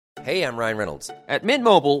Hey, I'm Ryan Reynolds. At Mint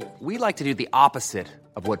Mobile, we like to do the opposite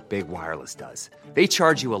of what Big Wireless does. They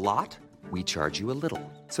charge you a lot, we charge you a little.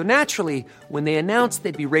 So naturally, when they announced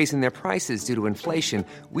they'd be raising their prices due to inflation,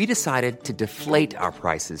 we decided to deflate our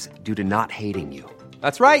prices due to not hating you.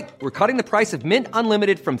 That's right. We're cutting the price of Mint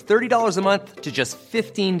Unlimited from $30 a month to just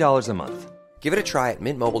 $15 a month. Give it a try at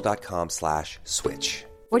mintmobile.com/switch.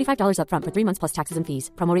 $45 up front for 3 months plus taxes and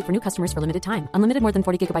fees. Promo rate for new customers for limited time. Unlimited more than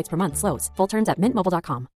 40 gigabytes per month. Slows full terms at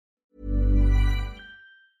mintmobile.com.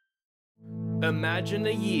 Imagine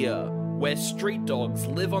a year where street dogs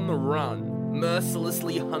live on the run,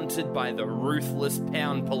 mercilessly hunted by the ruthless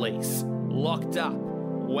pound police, locked up,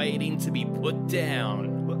 waiting to be put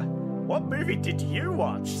down. What movie did you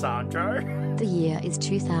watch, Sandro? The year is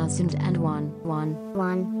 2001.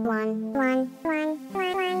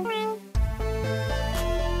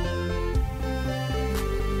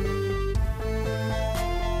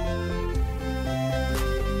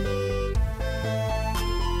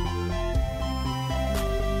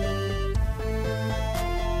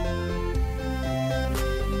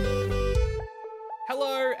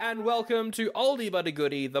 Hello and welcome to Oldie But a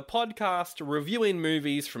Goodie, the podcast reviewing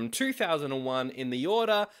movies from 2001 in the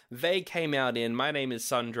order they came out in. My name is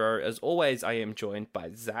Sandro. As always, I am joined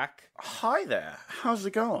by Zach. Hi there. How's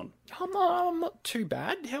it going? I'm not too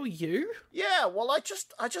bad. How are you? Yeah, well, I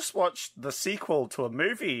just watched the sequel to a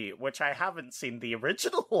movie which I haven't seen the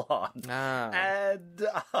original one. And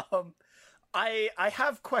I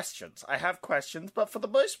have questions. But for the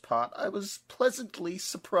most part, I was pleasantly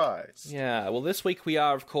surprised. Yeah, well, this week we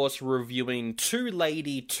are, of course, reviewing Two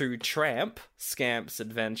Lady, Two Tramp, Scamp's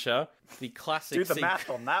Adventure, the classic... Do the math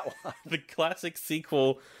on that one. The classic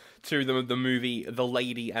sequel to the movie The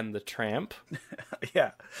Lady and the Tramp.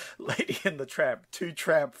 Yeah, Lady and the Tramp, 2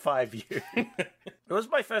 Tramp, 5 You. It was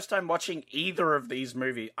my first time watching either of these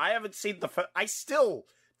movies. I haven't seen the first... I still...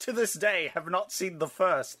 to this day, have not seen the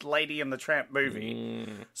first Lady and the Tramp movie.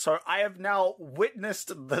 So I have now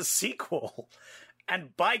witnessed the sequel,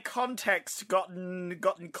 and by context, gotten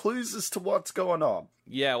clues as to what's going on.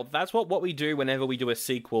 Yeah, well, that's what we do whenever we do a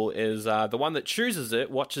sequel, is the one that chooses it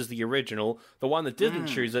watches the original, the one that didn't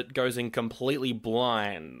choose it goes in completely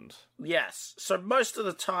blind. Yes, so most of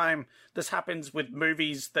the time, this happens with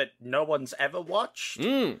movies that no one's ever watched.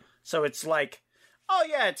 So it's like... oh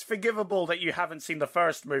yeah, it's forgivable that you haven't seen the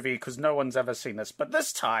first movie because no one's ever seen this. But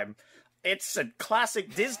this time, it's a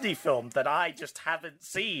classic Disney film that I just haven't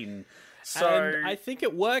seen. So And I think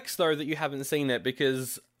it works, though, that you haven't seen it,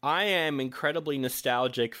 because I am incredibly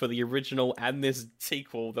nostalgic for the original and this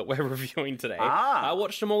sequel that we're reviewing today. I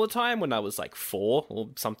watched them all the time when I was like 4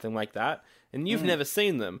 or something like that, and you've never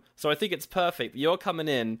seen them. So I think it's perfect that you're coming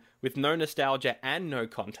in with no nostalgia and no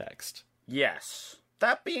context. Yes.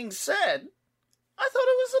 That being said... I thought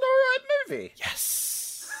it was an alright movie.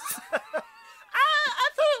 Yes. I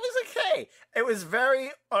thought it was okay. It was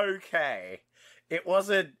very okay. It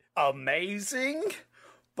wasn't amazing,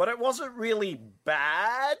 but it wasn't really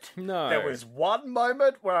bad. No. There was one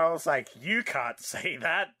moment where I was like, you can't say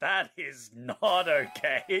that. That is not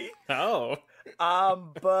okay. Oh.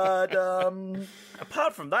 But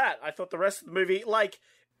apart from that, I thought the rest of the movie, like,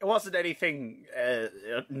 it wasn't anything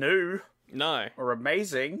new. No. Or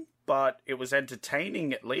amazing. But it was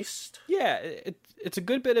entertaining, at least. Yeah, it's a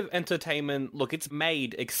good bit of entertainment. Look, it's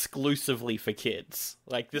made exclusively for kids.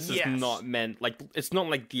 Like, this is not meant... like, it's not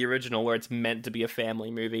like the original where it's meant to be a family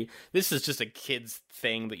movie. This is just a kid's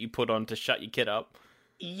thing that you put on to shut your kid up.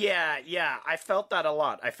 Yeah, I felt that a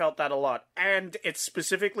lot. And it's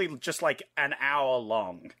specifically just, like, an hour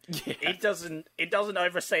long. Yeah. It doesn't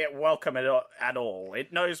overstay it welcome at all.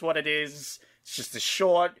 It knows what it is. It's just a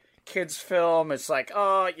short... kids film. It's like,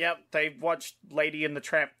 oh, yep, they've watched Lady and the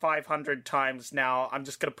Tramp 500 times now. I'm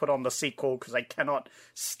just going to put on the sequel because I cannot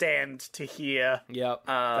stand to hear. Yep,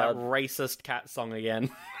 that racist cat song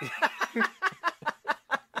again.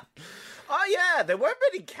 Oh, yeah, there weren't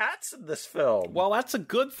many cats in this film. Well, that's a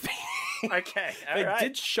good thing. Okay, They right.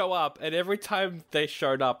 did show up, and every time they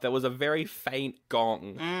showed up, there was a very faint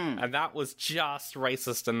gong. And that was just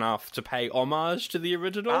racist enough to pay homage to the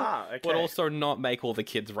original, okay. but also not make all the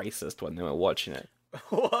kids racist when they were watching it.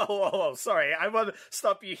 Whoa, sorry, I want to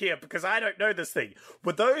stop you here because I don't know this thing.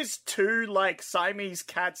 Were those two, like, Siamese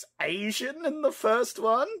cats Asian in the first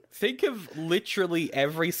one? Think of literally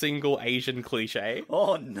every single Asian cliche.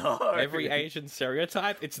 Oh, no. Every Asian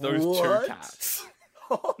stereotype, it's those What? two cats.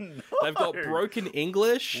 Oh, no. They've got broken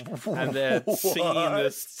English, and they're singing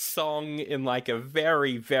this song in, like, a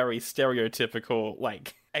very, very stereotypical,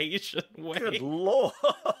 like, Asian way. Good lord,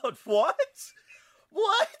 what?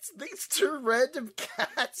 What? These two random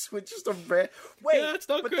cats were just a rare. Wait, Yeah, it's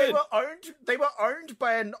not but good. They were owned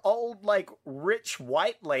by an old, like, rich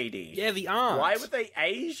white lady. Yeah, the aunt. Why were they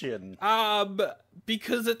Asian?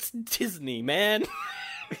 Because it's Disney, man.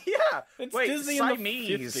 Yeah. It's Wait, Disney in the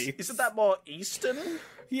Siamese. 50s. Isn't that more Eastern?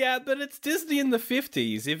 Yeah, but it's Disney in the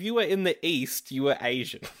 50s. If you were in the East, you were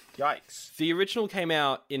Asian. Yikes. The original came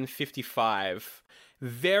out in 55.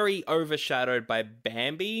 Very overshadowed by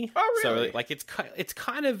Bambi. Oh, really? So, like, it's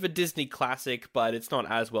kind of a Disney classic, but it's not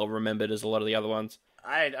as well remembered as a lot of the other ones.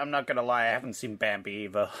 I'm not gonna lie, I haven't seen Bambi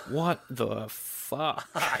either. What the fuck?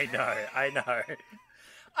 I know.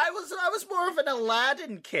 I was more of an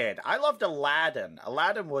Aladdin kid. I loved Aladdin.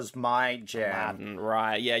 Aladdin was my jam. Aladdin,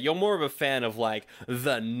 right. Yeah, you're more of a fan of, like,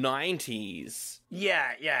 the 90s.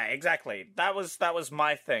 Yeah, exactly. That was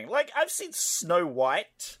my thing. Like, I've seen Snow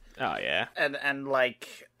White Oh, yeah. and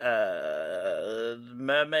like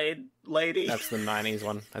Mermaid Lady. That's the 90s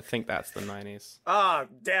one. I think that's the 90s. Ah,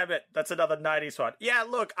 damn it. That's another 90s one. Yeah,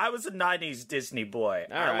 look, I was a 90s Disney boy.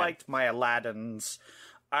 All I right. liked my Aladdins.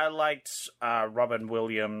 I liked Robin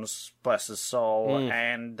Williams, bless his soul,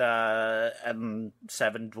 and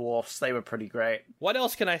Seven Dwarfs. They were pretty great. What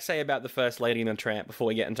else can I say about the first Lady and the Tramp before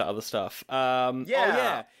we get into other stuff? Oh,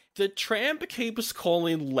 yeah. The Tramp keeps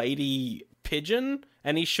calling Lady Pigeon,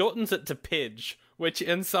 and he shortens it to Pidge, which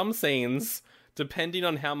in some scenes, depending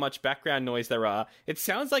on how much background noise there are, it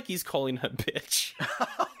sounds like he's calling her bitch.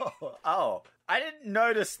 Oh, I didn't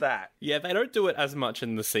notice that. Yeah, they don't do it as much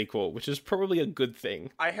in the sequel, which is probably a good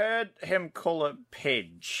thing. I heard him call it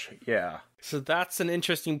Pidge. Yeah. So that's an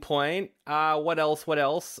interesting point. What else?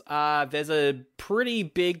 There's a pretty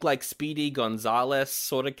big, like, Speedy Gonzales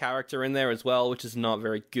sort of character in there as well, which is not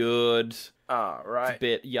very good. Oh, right. It's a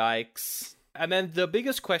bit yikes. And then the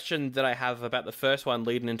biggest question that I have about the first one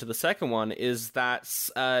leading into the second one is that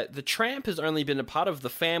the Tramp has only been a part of the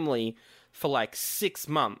family for like 6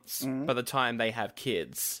 months by the time they have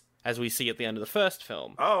kids, as we see at the end of the first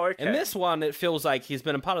film. Oh, okay. In this one, it feels like he's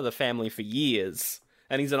been a part of the family for years,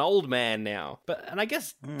 and he's an old man now. And I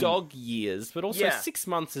guess dog years, but also Yeah. 6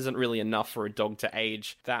 months isn't really enough for a dog to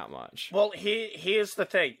age that much. Well, here's the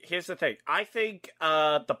thing. I think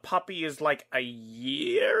the puppy is like a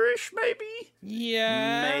year-ish, maybe?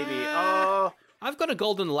 Yeah. Maybe. I've got a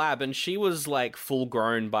golden lab, and she was, like, full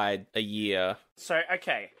grown by a year. So,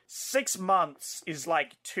 okay. 6 months is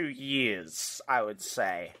like 2 years, I would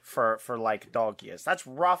say, for like dog years. That's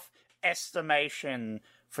rough estimation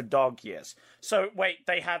for dog years. So, wait,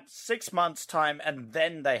 they have 6 months time and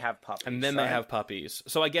then they have puppies. And then right? they have puppies.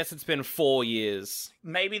 So I guess it's been 4 years.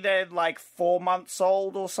 Maybe they're like 4 months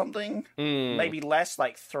old or something. Maybe less,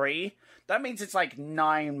 like 3. That means it's like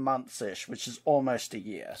 9 months-ish, which is almost a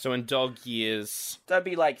year. So in dog years, That'd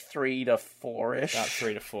be like 3 to 4-ish. about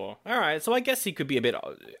 3 to 4. All right, so I guess he could be a bit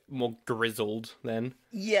more grizzled then.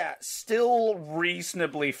 Yeah, still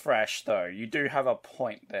reasonably fresh, though. You do have a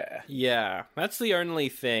point there. Yeah, that's the only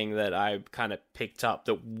thing that I kind of picked up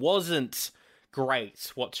that wasn't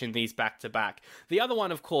great watching these back to back. The other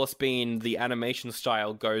one, of course, being the animation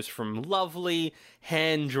style goes from lovely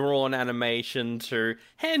hand-drawn animation to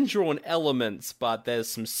hand-drawn elements, but there's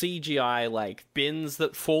some CGI like bins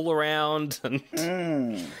that fall around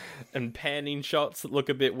and panning shots that look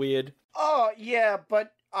a bit weird. Oh, yeah,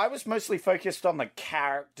 but I was mostly focused on the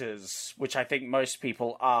characters, which I think most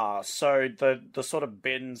people are. So the sort of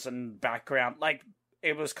bins and background, like,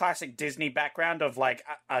 it was classic Disney background of, like,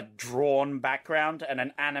 a drawn background and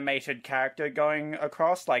an animated character going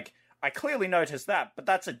across. Like, I clearly noticed that, but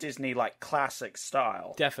that's a Disney, like, classic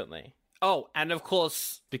style. Definitely. Oh, and of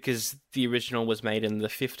course, because the original was made in the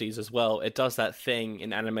 50s as well, it does that thing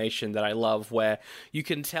in animation that I love where you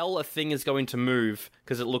can tell a thing is going to move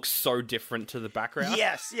because it looks so different to the background.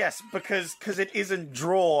 Yes, because it isn't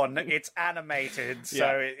drawn, it's animated,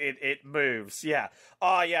 so Yeah. it moves, yeah.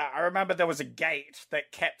 Oh, yeah, I remember there was a gate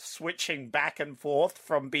that kept switching back and forth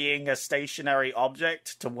from being a stationary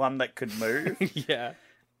object to one that could move, Yeah.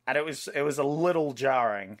 and it was a little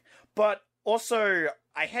jarring. But also,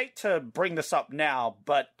 I hate to bring this up now,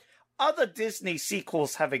 but other Disney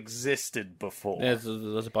sequels have existed before. There's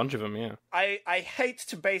a bunch of them, yeah. I hate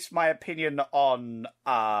to base my opinion on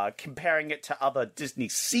comparing it to other Disney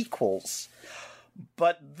sequels,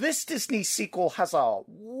 but this Disney sequel has a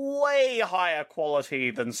way higher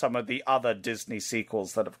quality than some of the other Disney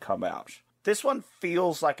sequels that have come out. This one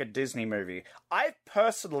feels like a Disney movie. I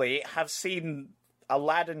personally have seen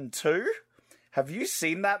Aladdin 2. Have you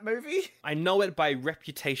seen that movie? I know it by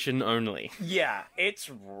reputation only. Yeah, it's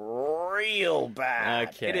real bad.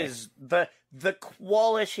 Okay. It is the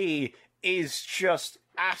quality is just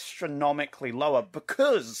astronomically lower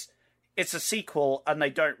because it's a sequel and they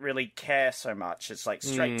don't really care so much. It's like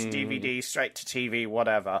straight to DVD, straight to TV,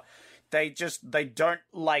 whatever. They don't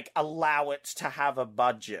like allow it to have a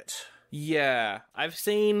budget. Yeah, I've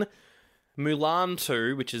seen Mulan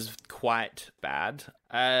 2, which is quite bad.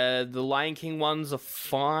 The Lion King ones are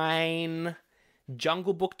fine.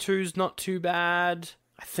 Jungle Book 2's not too bad.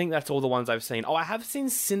 I think that's all the ones I've seen. Oh, I have seen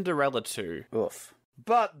Cinderella 2. Oof.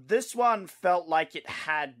 But this one felt like it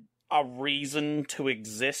had a reason to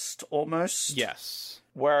exist, almost. Yes.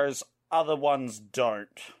 Whereas other ones don't.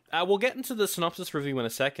 We'll get into the synopsis review in a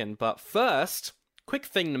second, but first, quick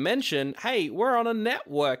thing to mention, hey, we're on a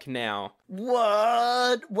network now.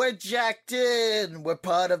 What? We're jacked in. We're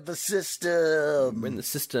part of the system. We're in the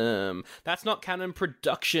system. That's Not Canon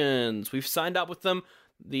Productions. We've signed up with them.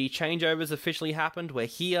 The changeover's officially happened. We're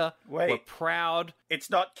here. Wait. We're proud.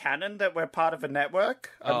 It's not canon that we're part of a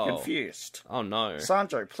network? I'm confused. Oh, no.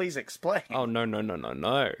 Sandro, please explain. Oh,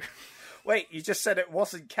 no. Wait, you just said it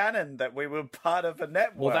wasn't canon that we were part of a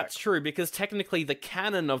network. Well, that's true, because technically the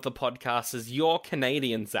canon of the podcast is you're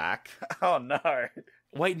Canadian, Zach. Oh, no.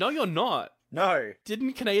 Wait, no, you're not. No.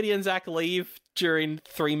 Didn't Canadian Zach leave during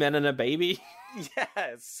 3 Men and a Baby?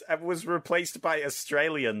 Yes, it was replaced by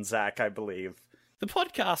Australian Zach, I believe. The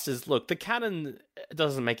podcast is, look, the canon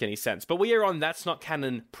doesn't make any sense, but we are on That's Not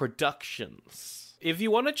Canon Productions. If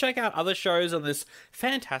you want to check out other shows on this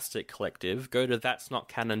fantastic collective, go to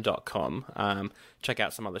that'snotcanon.com. Check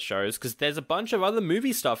out some other shows, because there's a bunch of other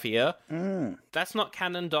movie stuff here.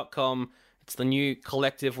 That'snotcanon.com. It's the new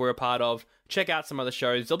collective we're a part of. Check out some other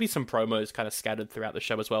shows. There'll be some promos kind of scattered throughout the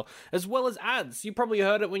show as well as ads. You probably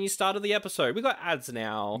heard it when you started the episode. We got ads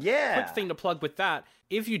now. Yeah. Quick thing to plug with that.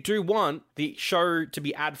 If you do want the show to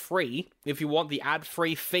be ad-free, if you want the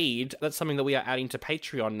ad-free feed, that's something that we are adding to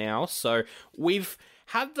Patreon now. So we've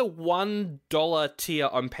had the $1 tier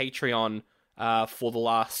on Patreon for the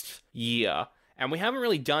last year, and we haven't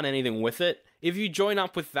really done anything with it. If you join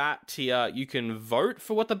up with that tier, you can vote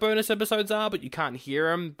for what the bonus episodes are, but you can't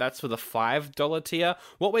hear them. That's for the $5 tier.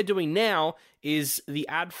 What we're doing now is the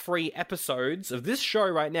ad-free episodes of this show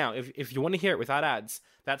right now. If you want to hear it without ads,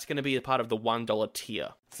 that's going to be a part of the $1 tier.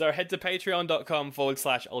 So head to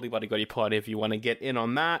patreon.com/oldiebuddygoddypod if you want to get in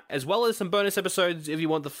on that, as well as some bonus episodes if you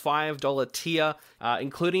want the $5 tier,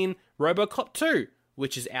 including RoboCop 2,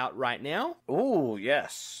 which is out right now. Ooh,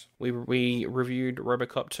 yes. We reviewed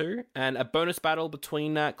RoboCop 2, and a bonus battle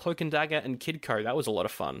between Cloak and Dagger and Kidco. That was a lot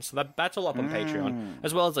of fun. So that's all up on Patreon,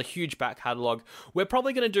 as well as a huge back catalogue. We're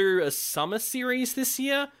probably going to do a summer series this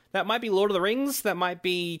year. That might be Lord of the Rings. That might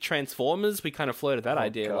be Transformers. We kind of floated that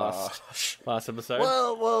idea last episode.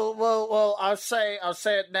 Well, I'll say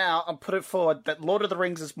it now and put it forward that Lord of the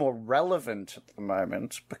Rings is more relevant at the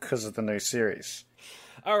moment because of the new series.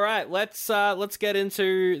 All right, let's get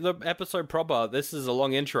into the episode proper. This is a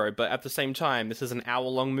long intro, but at the same time, this is an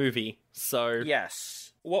hour-long movie. So,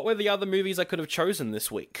 yes. What were the other movies I could have chosen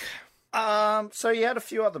this week? So you had a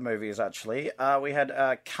few other movies, actually. We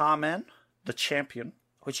had Carmen, the Champion,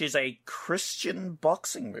 which is a Christian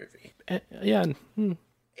boxing movie. Yeah.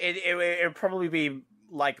 It would probably be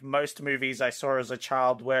like most movies I saw as a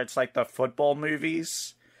child, where it's like the football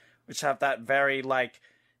movies, which have that very, like,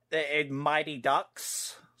 Mighty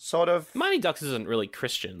Ducks, sort of. Mighty Ducks isn't really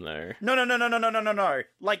Christian, though. No.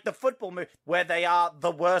 Like the football movie, where they are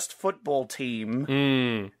the worst football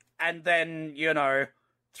team, and then, you know,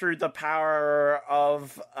 through the power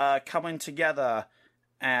of coming together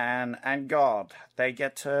and God, they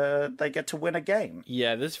get to win a game.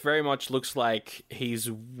 Yeah, this very much looks like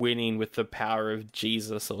he's winning with the power of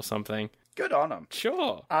Jesus or something. Good on him.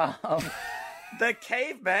 Sure. The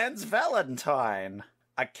Caveman's Valentine.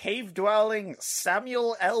 A cave-dwelling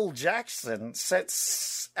Samuel L. Jackson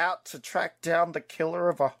sets out to track down the killer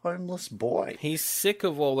of a homeless boy. He's sick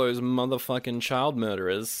of all those motherfucking child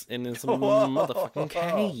murderers in his motherfucking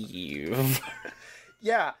cave.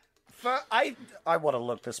 Yeah, I want to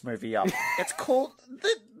look this movie up. It's called...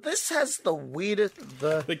 This has the weirdest...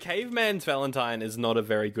 The Caveman's Valentine is not a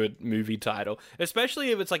very good movie title,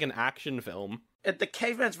 especially if it's like an action film. The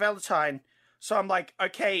Caveman's Valentine... So I'm like,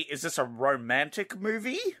 okay, is this a romantic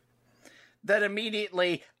movie? Then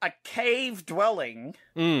immediately, a cave-dwelling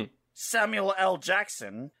Samuel L.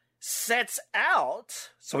 Jackson sets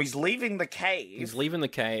out, so he's leaving the cave.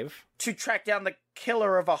 To track down the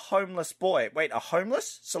killer of a homeless boy. Wait, a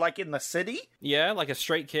homeless? So like in the city? Yeah, like a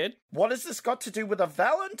straight kid. What has this got to do with a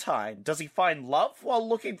Valentine? Does he find love while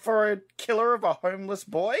looking for a killer of a homeless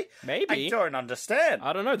boy? Maybe. I don't understand.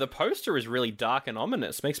 I don't know. The poster is really dark and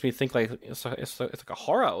ominous. Makes me think like it's like a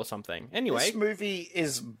horror or something. Anyway. This movie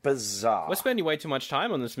is bizarre. We're spending way too much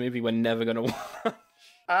time on this movie we're never going to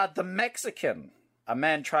watch. The Mexican. a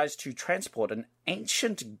man tries to transport an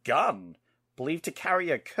ancient gun believed to carry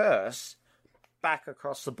a curse back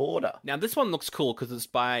across the border. Now, this one looks cool because it's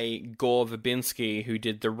by Gore Verbinski, who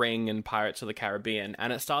did The Ring and Pirates of the Caribbean,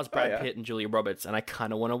 and it stars Brad Pitt and Julia Roberts, and I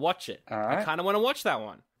kind of want to watch it. All right. I kind of want to watch that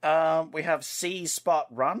one. We have C Spot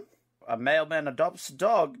Run. A mailman adopts a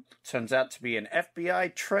dog. Turns out to be an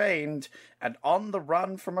FBI trained and on the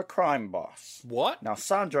run from a crime boss. What? Now,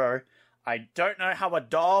 Sandro, I don't know how a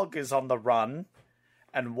dog is on the run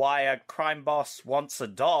and why a crime boss wants a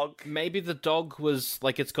dog. Maybe the dog was,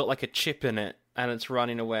 like, it's got, like, a chip in it, and it's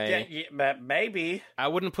running away. Yeah, maybe. I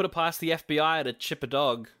wouldn't put it past the FBI to chip a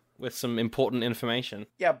dog with some important information.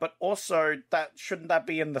 Yeah, but also, shouldn't that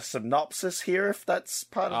be in the synopsis here if that's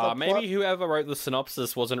part of the plot? Maybe whoever wrote the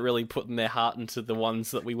synopsis wasn't really putting their heart into the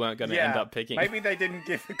ones that we weren't going to end up picking. Maybe they didn't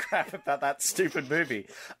give a crap about that stupid movie.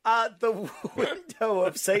 The Window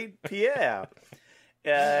of St. Pierre.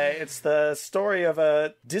 It's the story of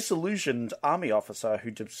a disillusioned army officer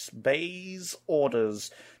who disobeys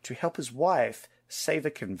orders to help his wife save a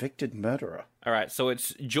convicted murderer. All right, so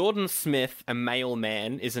it's Jordan Smith, a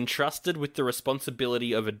mailman, is entrusted with the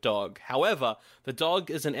responsibility of a dog. However, the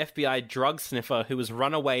dog is an FBI drug sniffer who has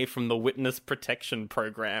run away from the witness protection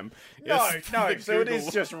program. No, so it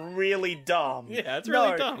is just really dumb. Yeah, it's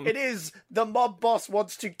really dumb. It is the mob boss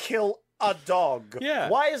wants to kill a dog. Yeah.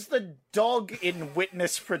 Why is the dog in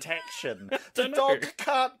witness protection? The know. dog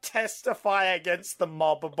can't testify against the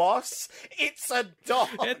mob boss. It's a dog.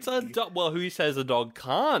 It's a dog. Well, who says a dog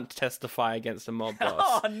can't testify against a mob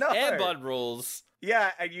boss? Oh, no. Air Bud rules.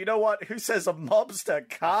 Yeah, and you know what? Who says a mobster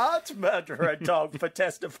can't murder a dog for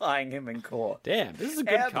testifying him in court? Damn, this is a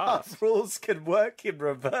good cast. Rules can work in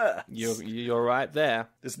reverse. You're right there.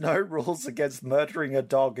 There's no rules against murdering a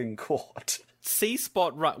dog in court.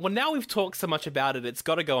 C-Spot, right. Well, now we've talked so much about it, it's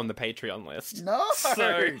got to go on the Patreon list. No,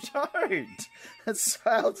 don't. It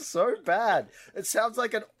sounds so bad. It sounds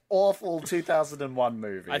like an awful 2001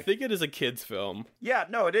 movie. I think it is a kid's film. Yeah,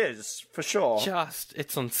 no, it is, for sure.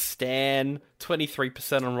 It's on Stan,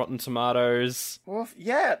 23% on Rotten Tomatoes. Well,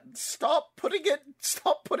 yeah, stop putting it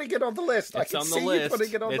on the list. It's I can on the see list. you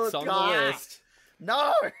putting it on It's the on the list.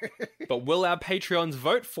 No! But will our Patreons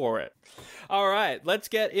vote for it? All right, let's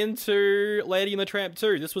get into Lady and the Tramp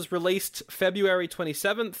 2. This was released February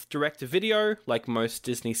 27th, direct-to-video, like most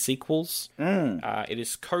Disney sequels. It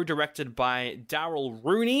is co-directed by Daryl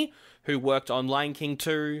Rooney, who worked on Lion King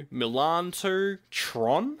 2, Mulan 2,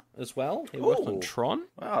 Tron as well. He worked on Tron.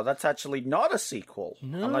 Wow, that's actually not a sequel.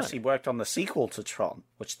 No. Unless he worked on the sequel to Tron,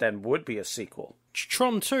 which then would be a sequel.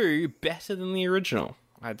 Tron 2, better than the original,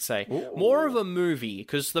 I'd say. More of a movie,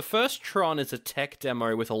 because the first Tron is a tech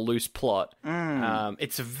demo with a loose plot.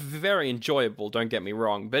 It's very enjoyable, don't get me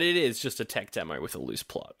wrong, but it is just a tech demo with a loose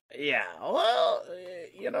plot. Yeah, well,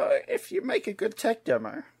 if you make a good tech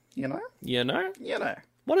demo, You know? You know.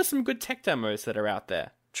 What are some good tech demos that are out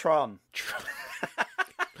there? Tron.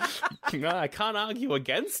 No, I can't argue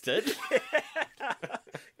against it.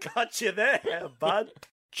 Got you there, bud.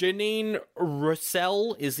 Janine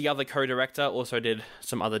Russell is the other co-director, also did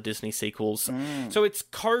some other Disney sequels. So it's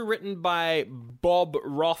co-written by Bob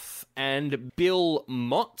Roth and Bill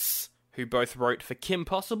Motz, who both wrote for Kim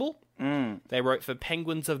Possible. They wrote for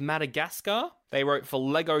Penguins of Madagascar. They wrote for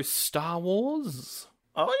Lego Star Wars.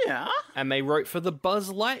 Oh, yeah? And they wrote for the Buzz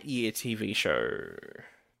Lightyear TV show.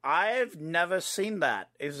 I've never seen that.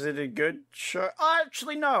 Is it a good show? Oh,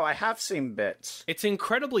 actually, no, I have seen bits. It's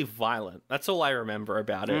incredibly violent. That's all I remember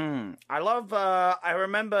about it.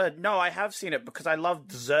 I have seen it because I loved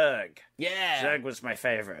Zurg. Yeah. Zurg was my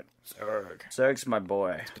favorite. Zurg's my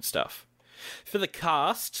boy. Good stuff. For the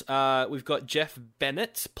cast, we've got Jeff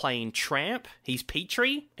Bennett playing Tramp. He's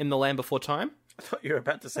Petrie in The Land Before Time. I thought you were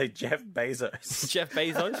about to say Jeff Bezos. Jeff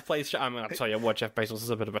Bezos plays... I mean, I'll tell you what, Jeff Bezos is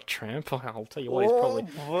a bit of a tramp. I'll tell you what, he's probably...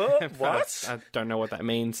 What? I don't know what that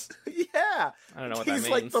means. Yeah. I don't know what that means.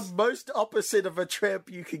 He's like the most opposite of a tramp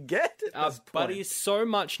you can get at this point. But he's so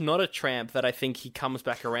much not a tramp that I think he comes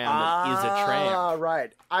back around and is a tramp. Ah,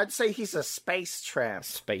 right. I'd say he's a space tramp.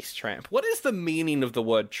 Space tramp. What is the meaning of the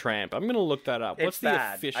word tramp? I'm going to look that up. What's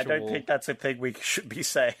the official... I don't think that's a thing we should be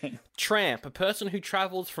saying. Tramp, a person who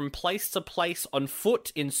travels from place to place on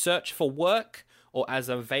foot in search for work or as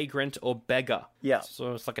a vagrant or beggar. Yeah.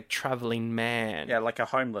 So it's like a traveling man. Yeah, like a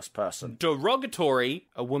homeless person. Derogatory,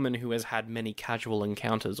 a woman who has had many casual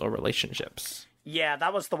encounters or relationships. Yeah,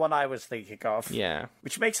 that was the one I was thinking of. Yeah.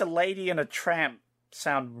 Which makes a lady and a tramp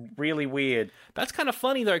sound really weird. That's kind of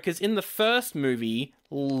funny, though, because in the first movie,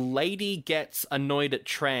 Lady gets annoyed at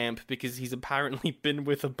Tramp because he's apparently been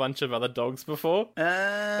with a bunch of other dogs before.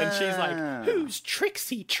 And she's like, who's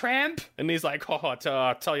Trixie, Tramp? And he's like,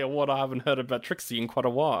 I tell you what, I haven't heard about Trixie in quite a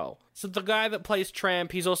while. So the guy that plays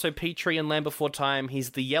Tramp, he's also Petrie in Land Before Time.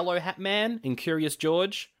 He's the Yellow Hat Man in Curious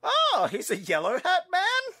George. Oh, he's a Yellow Hat Man?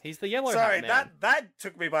 He's the Yellow Hat Man. Sorry, that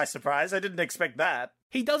took me by surprise. I didn't expect that.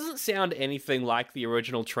 He doesn't sound anything like the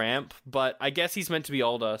original Tramp, but I guess he's meant to be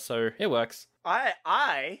older, so it works.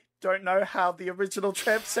 I don't know how the original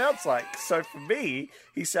Tramp sounds like, so for me,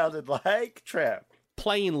 he sounded like Tramp.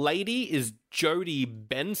 Playing Lady is Jodie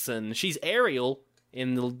Benson. She's Ariel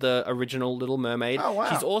in the original Little Mermaid. Oh, wow.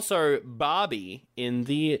 She's also Barbie in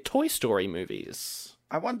the Toy Story movies.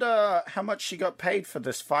 I wonder how much she got paid for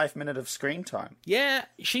this 5 minutes of screen time. Yeah,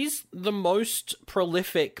 she's the most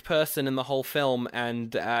prolific person in the whole film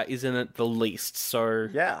and is in it the least, so...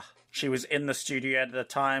 Yeah. She was in the studio at the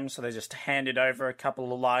time, so they just handed over a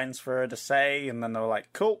couple of lines for her to say, and then they were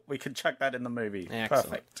like, cool, we can chuck that in the movie.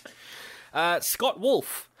 Excellent. Perfect. Scott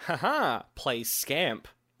Wolf, plays Scamp.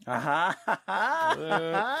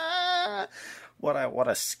 What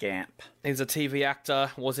a scamp. He's a TV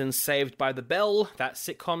actor, was in Saved by the Bell, that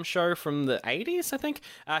sitcom show from the 80s, I think.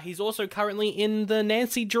 He's also currently in the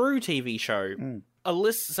Nancy Drew TV show.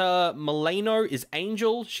 Alyssa Milano is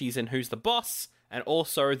Angel, she's in Who's the Boss, and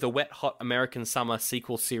also the Wet Hot American Summer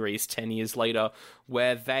sequel series 10 years later,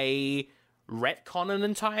 where they retcon an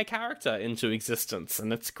entire character into existence,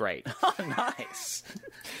 and it's great. Oh, nice.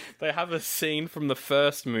 They have a scene from the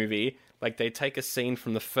first movie. Like, they take a scene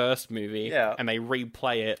from the first movie and they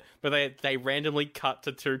replay it, but they randomly cut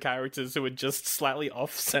to two characters who are just slightly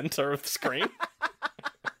off-center of the screen.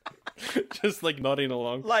 Just, like, nodding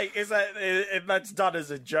along. Like, that's done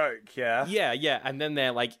as a joke, yeah? Yeah, and then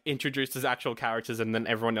they're, like, introduced as actual characters and then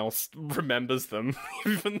everyone else remembers them,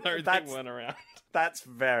 even though they weren't around. That's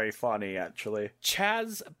very funny, actually.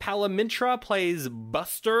 Chaz Palmintera plays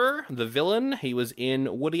Buster, the villain. He was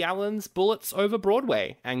in Woody Allen's Bullets Over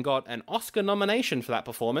Broadway and got an Oscar nomination for that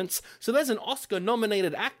performance. So there's an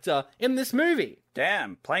Oscar-nominated actor in this movie.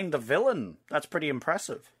 Damn, playing the villain. That's pretty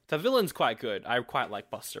impressive. The villain's quite good. I quite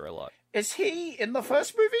like Buster a lot. Is he in the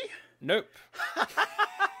first movie? Nope.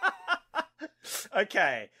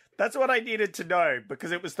 Okay. That's what I needed to know,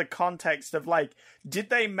 because it was the context of, like,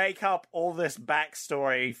 did they make up all this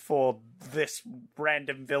backstory for this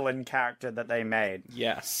random villain character that they made?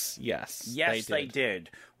 Yes, they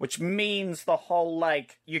did. Which means the whole,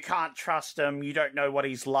 like, you can't trust him, you don't know what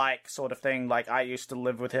he's like sort of thing, like, I used to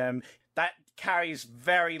live with him. That carries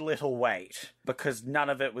very little weight, because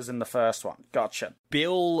none of it was in the first one. Gotcha.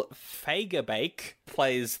 Bill Fagerbakke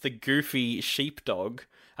plays the goofy sheepdog.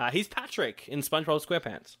 He's Patrick in SpongeBob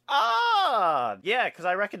SquarePants. Ah, yeah, because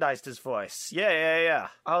I recognized his voice. Yeah.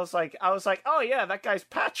 I was like, oh yeah, that guy's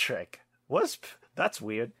Patrick. Wisp. That's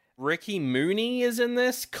weird. Ricky Mooney is in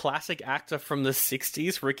this, classic actor from the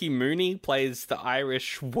 60s. Ricky Mooney plays the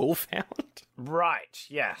Irish wolfhound. Right,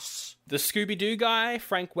 yes. The Scooby-Doo guy,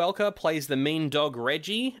 Frank Welker, plays the mean dog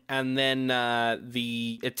Reggie, and then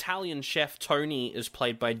the Italian chef Tony is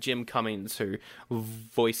played by Jim Cummings, who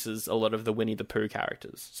voices a lot of the Winnie the Pooh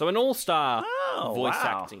characters. So an all-star voice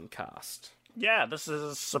acting cast. Yeah, this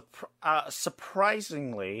is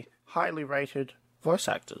surprisingly highly rated voice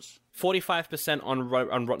actors. 45% on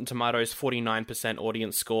Rotten Tomatoes, 49%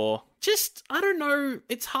 audience score. Just, I don't know,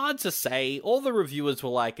 it's hard to say. All the reviewers were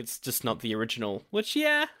like, it's just not the original, which,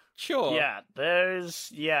 yeah, sure. Yeah,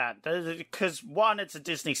 because one, it's a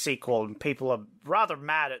Disney sequel, and people are rather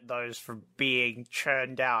mad at those for being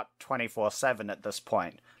churned out 24/7 at this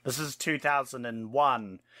point. This is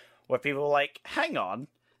 2001, where people are like, hang on,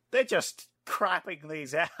 they're just crapping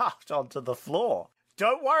these out onto the floor.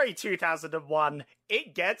 Don't worry, 2001,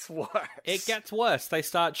 it gets worse. It gets worse. They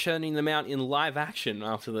start churning them out in live action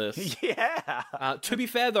after this. Yeah. To be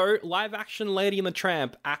fair, though, live action Lady and the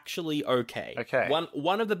Tramp, actually okay. Okay.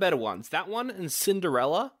 One of the better ones. That one and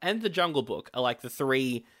Cinderella and The Jungle Book are like the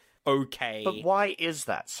three okay. But why is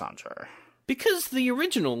that, Sandro? Because the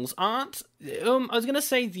originals aren't... I was going to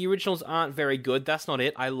say the originals aren't very good. That's not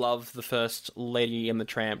it. I love the first Lady and the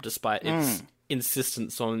Tramp, despite its...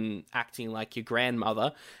 insistence on acting like your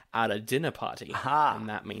grandmother at a dinner party. And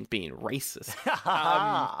that means being racist.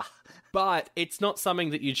 But it's not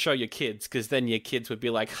something that you'd show your kids, because then your kids would be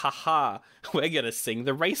like, haha, we're going to sing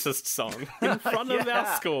the racist song in front of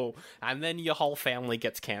our school. And then your whole family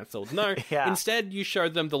gets cancelled. No, instead you show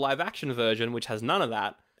them the live action version, which has none of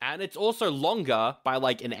that. And it's also longer by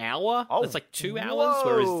like an hour. Oh, it's like 2 hours,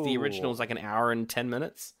 whereas the whoa. original is like an hour and 10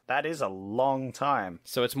 minutes. That is a long time.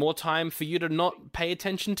 So it's more time for you to not pay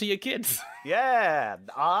attention to your kids. Yeah.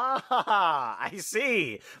 Ah, I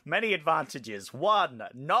see. Many advantages. 1,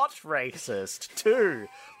 not racist. 2,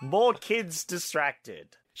 more kids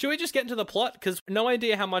distracted. Should we just get into the plot? Because no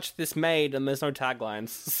idea how much this made and there's no taglines,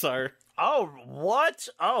 so... Oh, what?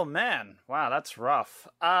 Oh, man. Wow, that's rough.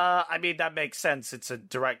 I mean, that makes sense. It's a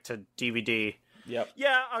direct-to-DVD. Yep.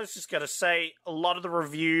 Yeah, I was just going to say, a lot of the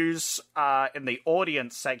reviews in the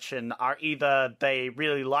audience section are either they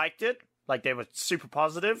really liked it, like they were super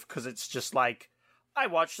positive, because it's just like, I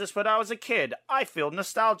watched this when I was a kid. I feel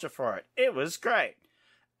nostalgia for it. It was great.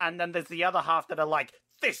 And then there's the other half that are like,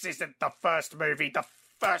 this isn't the first movie. The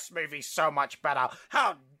first movie's so much better.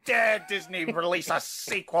 How dare Disney release a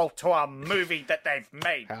sequel to a movie that they've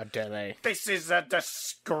made? How dare they? This is a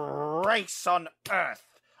disgrace on Earth.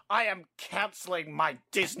 I am cancelling my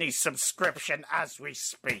Disney subscription as we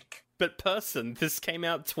speak. But person, this came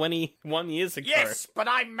out 21 years ago. Yes, but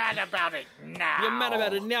I'm mad about it now. You're mad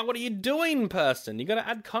about it now. What are you doing, person? You gotta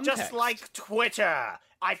add context. Just like Twitter.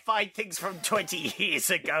 I find things from 20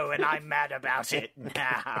 years ago and I'm mad about it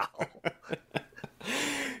now.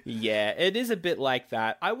 Yeah, it is a bit like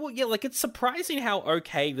that. It's surprising how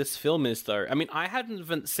okay this film is, though. I mean, I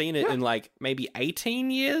haven't seen it in, like, maybe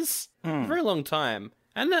 18 years? A very long time.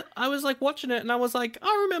 And then I was, like, watching it, and I was like,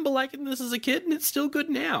 I remember liking this as a kid, and it's still good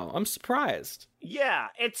now. I'm surprised. Yeah,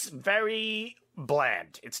 it's very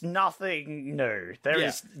bland. It's nothing new.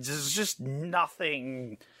 There's just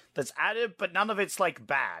nothing that's added, but none of it's, like,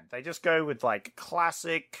 bad. They just go with, like,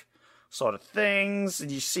 classic sort of things,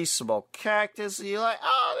 and you see some old characters, and you're like,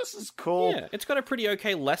 oh, this is cool. Yeah, it's got a pretty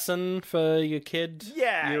okay lesson for your kid.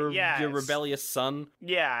 Yeah, your rebellious son.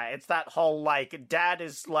 Yeah, it's that whole, like, dad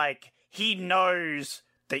is like, he knows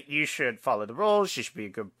that you should follow the rules, you should be a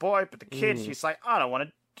good boy, but the kid, she's like, I don't want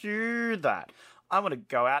to do that. I want to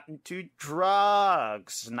go out and do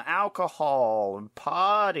drugs and alcohol and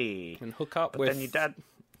party. And hook up but with... then your dad...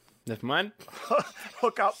 Never mind.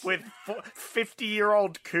 Hook up with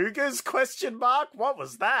 50-year-old cougars, ? What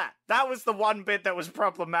was that? That was the one bit that was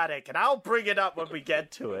problematic, and I'll bring it up when we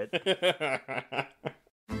get to it.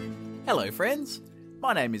 Hello, friends.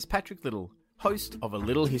 My name is Patrick Little, host of A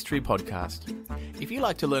Little History Podcast. If you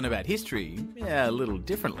like to learn about history, a little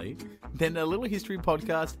differently, then A Little History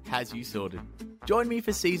Podcast has you sorted. Join me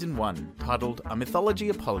for Season 1, titled A Mythology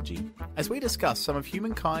Apology, as we discuss some of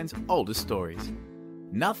humankind's oldest stories.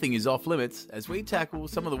 Nothing is off limits as we tackle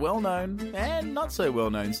some of the well-known and not so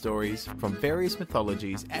well-known stories from various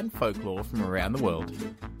mythologies and folklore from around the world.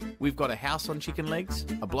 We've got a house on chicken legs,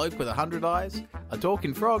 a bloke with 100 eyes, a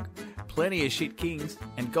talking frog, plenty of shit kings,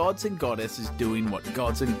 and gods and goddesses doing what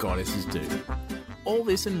gods and goddesses do. All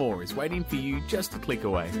this and more is waiting for you just a click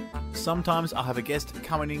away. Sometimes I'll have a guest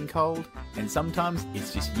coming in cold, and sometimes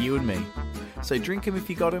it's just you and me. So drink 'em if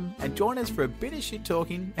you got 'em, and join us for a bit of shit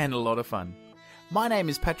talking and a lot of fun. My name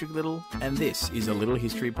is Patrick Little, and this is A Little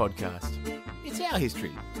History Podcast. It's our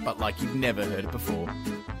history, but like you've never heard it before.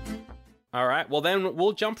 All right, well then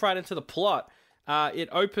we'll jump right into the plot. It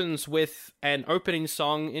opens with an opening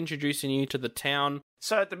song introducing you to the town.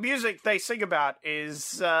 So the music they sing about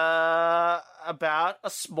is about a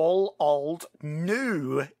small, old,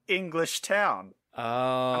 new English town.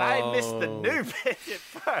 Oh. And I missed the new bit at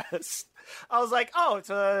first. I was like, oh,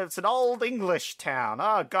 it's an old English town.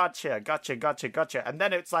 Oh, gotcha. And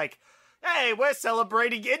then it's like, hey, we're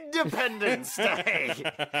celebrating Independence Day.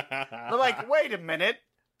 They're like, wait a minute.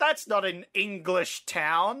 That's not an English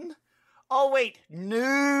town. Oh, wait,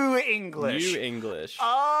 New English. New English.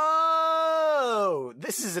 Oh,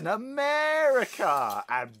 this is in America.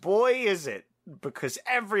 And boy, is it. Because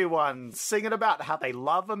everyone's singing about how they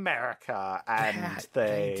love America. And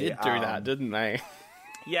they did do that, didn't they?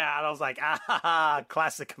 Yeah, and I was like,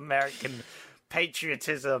 classic American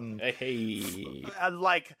patriotism. Hey. And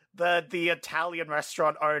like the Italian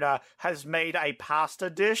restaurant owner has made a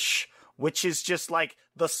pasta dish, which is just like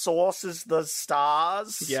the sauce is the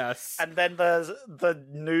stars. Yes. And then the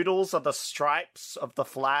noodles are the stripes of the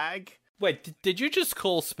flag. Wait, did you just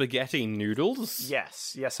call spaghetti noodles?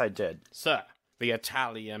 Yes, I did. Sir, the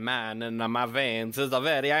Italian man in my veins is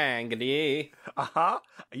very angry. Uh-huh.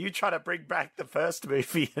 Are you trying to bring back the first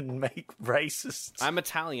movie and make racists? I'm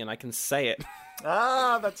Italian, I can say it.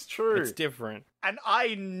 Ah, that's true. It's different. And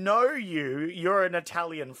I know you. You're an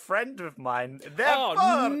Italian friend of mine.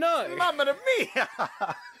 Oh, no. Mamma mia.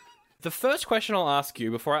 The first question I'll ask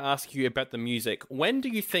you, before I ask you about the music, when do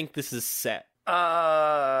you think this is set?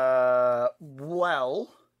 Well,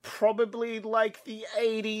 probably like the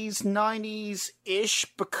 80s, 90s-ish,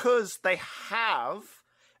 because they have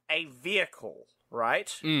a vehicle,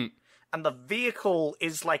 right? Mm. And the vehicle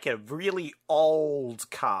is like a really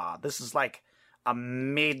old car. This is like a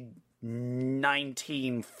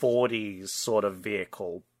mid-1940s sort of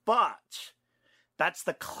vehicle. But that's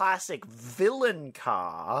the classic villain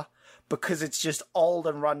car because it's just old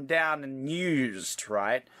and run down and used,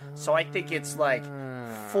 right? So I think it's like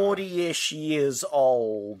 40-ish years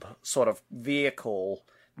old sort of vehicle.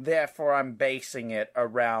 Therefore, I'm basing it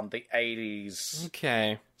around the 80s.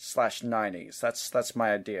 Okay. /90s. That's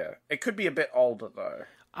my idea. It could be a bit older though.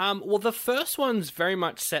 Well, the first one's very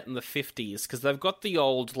much set in the 50s, because they've got the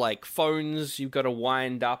old, like, phones you've got to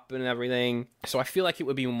wind up and everything. So I feel like it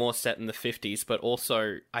would be more set in the 50s, but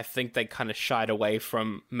also I think they kind of shied away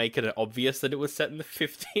from making it obvious that it was set in the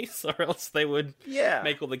 50s, or else they would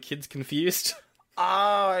make all the kids confused. Oh,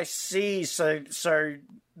 I see. So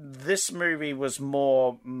this movie was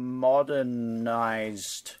more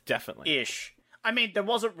modernized. Definitely. Ish. I mean, there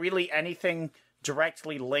wasn't really anything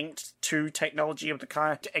directly linked to technology of the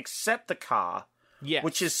car, except the car,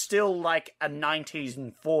 which is still like a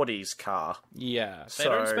 1940s car. Yeah, they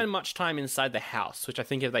don't spend much time inside the house, which I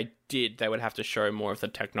think if they did, they would have to show more of the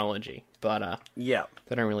technology. But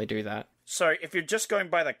they don't really do that. So if you're just going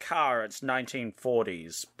by the car, it's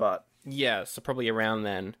 1940s, but... Yeah, so probably around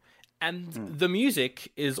then. And the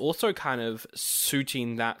music is also kind of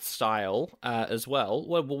suiting that style as well.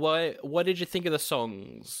 What did you think of the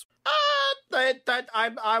songs?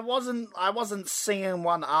 I wasn't singing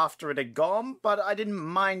one after it had gone, but I didn't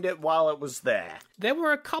mind it while it was there. There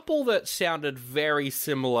were a couple that sounded very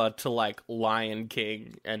similar to, like, Lion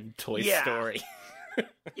King and Toy Story.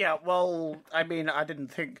 Yeah, well, I mean, I didn't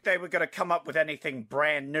think they were going to come up with anything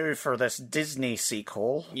brand new for this Disney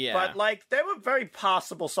sequel. Yeah. But, like, they were very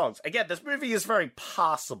passable songs. Again, this movie is very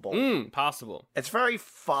passable. Passable. It's very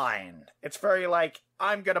fine. It's very, like,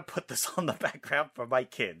 I'm going to put this on the background for my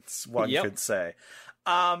kids, one could say.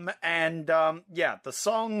 The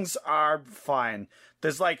songs are fine.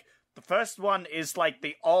 There's, like, the first one is like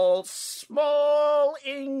the old small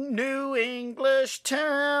New English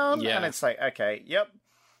town. Yeah. And it's like, okay, yep,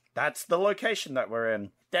 that's the location that we're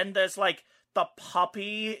in. Then there's like the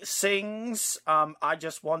puppy sings, I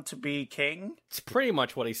just want to be king. It's pretty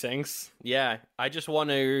much what he sings. Yeah, I just want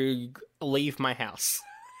to leave my house.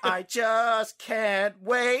 I just can't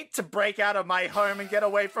wait to break out of my home and get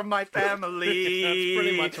away from my family. That's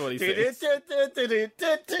pretty much what he says.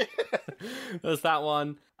 There's that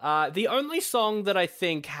one. The only song that I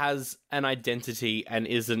think has an identity and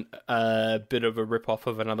isn't a bit of a rip-off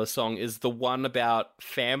of another song is the one about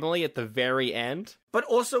family at the very end. But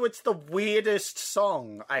also it's the weirdest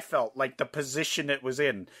song, I felt, like the position it was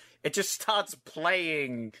in. It just starts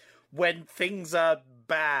playing when things are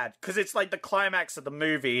bad, because it's like the climax of the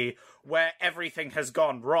movie where everything has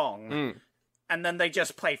gone wrong, and then they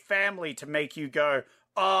just play family to make you go,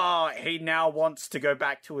 oh, he now wants to go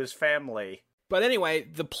back to his family. But anyway,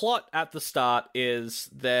 the plot at the start is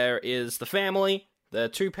there is the family, the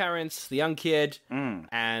two parents, the young kid,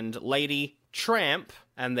 and Lady Tramp,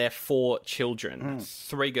 and their 4 children.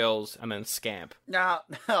 3 girls and then Scamp. Now,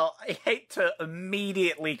 I hate to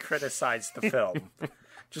immediately criticize the film.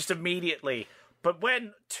 Just immediately. But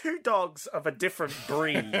when 2 dogs of a different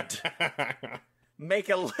breed make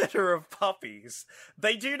a litter of puppies,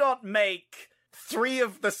 they do not make 3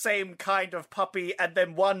 of the same kind of puppy and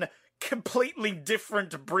then 1 completely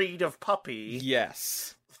different breed of puppy.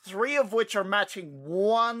 Yes. 3 of which are matching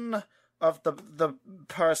 1 of the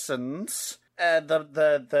persons,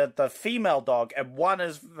 the female dog, and 1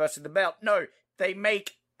 is versus the male. No, they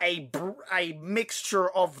make a mixture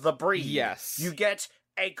of the breed. Yes. You get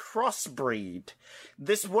a crossbreed.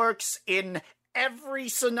 This works in every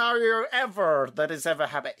scenario ever that has ever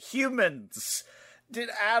happened. Humans,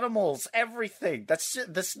 animals, everything.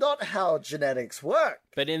 That's not how genetics work.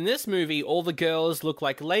 But in this movie, all the girls look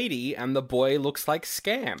like Lady and the boy looks like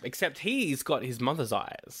Scamp, except he's got his mother's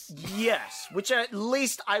eyes. Yes, which at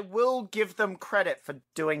least I will give them credit for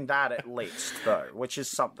doing that at least, though, which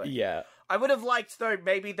is something. Yeah. I would have liked, though,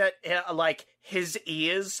 maybe that, like, his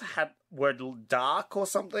ears were dark or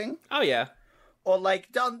something. Oh, yeah. Or,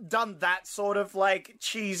 like, done that sort of, like,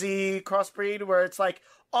 cheesy crossbreed where it's like,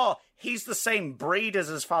 oh, he's the same breed as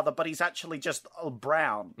his father, but he's actually just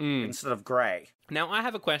brown instead of grey. Now, I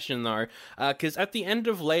have a question, though, because at the end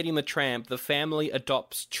of Lady and the Tramp, the family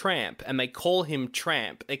adopts Tramp, and they call him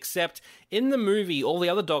Tramp, except in the movie, all the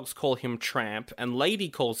other dogs call him Tramp, and Lady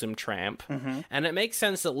calls him Tramp, and it makes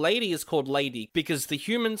sense that Lady is called Lady, because the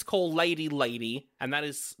humans call Lady Lady, and that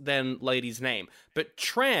is then Lady's name. But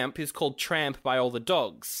Tramp is called Tramp by all the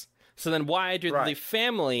dogs. So then why do the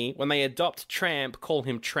family, when they adopt Tramp, call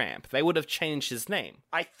him Tramp? They would have changed his name.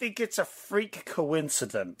 I think it's a freak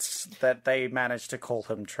coincidence that they managed to call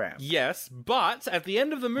him Tramp. Yes, but at the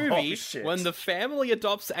end of the movie, when the family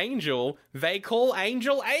adopts Angel, they call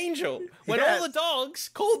Angel Angel. When all the dogs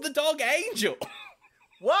called the dog Angel.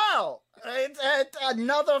 Wow!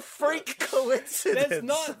 Another freak coincidence.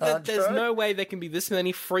 There's no way there can be this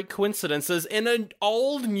many freak coincidences in an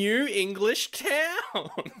old New English town.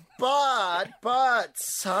 But,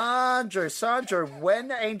 Sandro,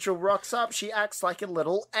 when Angel rocks up, she acts like a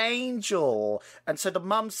little angel. And so the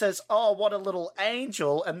mum says, oh, what a little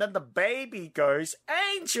angel. And then the baby goes,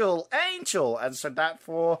 Angel, Angel. And so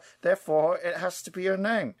therefore, it has to be her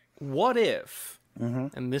name. What if,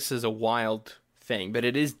 and this is a wild thing, but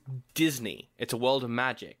it is Disney. It's a world of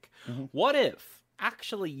magic. What if,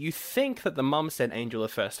 actually, you think that the mum said Angel the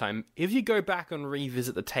first time? If you go back and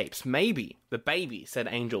revisit the tapes, maybe the baby said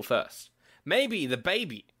Angel first. Maybe the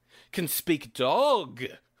baby can speak dog.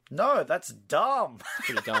 No, that's dumb.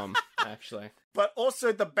 Pretty dumb, actually. But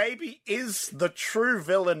also, the baby is the true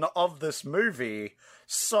villain of this movie,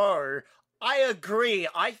 so I agree.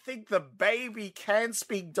 I think the baby can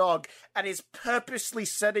speak dog and is purposely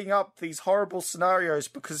setting up these horrible scenarios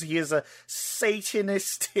because he is a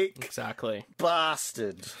satanistic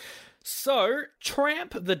bastard. So,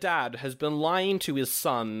 Tramp the dad has been lying to his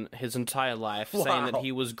son his entire life, saying that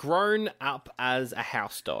he was grown up as a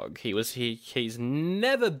house dog. He's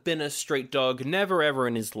never been a street dog, never ever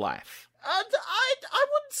in his life. I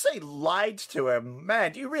wouldn't say lied to him.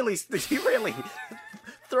 Man, you really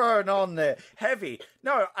thrown on there heavy.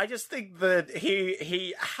 No, I just think that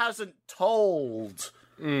he hasn't told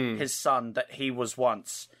his son that he was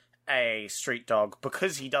once a street dog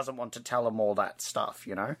because he doesn't want to tell him all that stuff,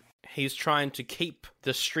 you know? He's trying to keep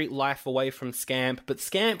the street life away from Scamp, but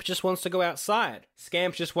Scamp just wants to go outside.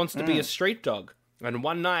 Scamp just wants to be a street dog. And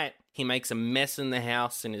one night, he makes a mess in the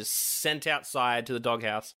house and is sent outside to the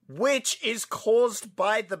doghouse. Which is caused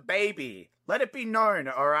by the baby. Let it be known,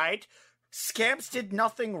 alright? Scamps did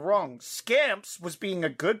nothing wrong. Scamps was being a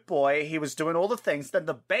good boy. He was doing all the things. Then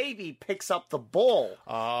the baby picks up the ball.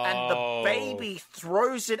 And the baby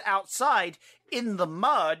throws it outside in the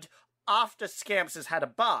mud after Scamps has had a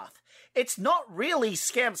bath. It's not really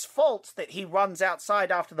Scamp's fault that he runs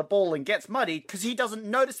outside after the ball and gets muddy, because he doesn't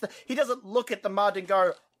notice he doesn't look at the mud and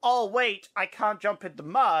go, oh wait, I can't jump in the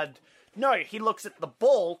mud. No, he looks at the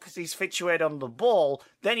ball because he's fixated on the ball.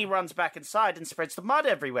 Then he runs back inside and spreads the mud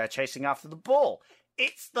everywhere, chasing after the ball.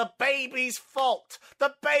 It's the baby's fault.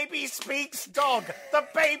 The baby speaks dog. The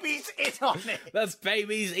baby's in on it. The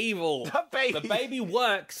baby's evil. The baby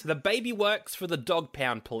works. The baby works for the dog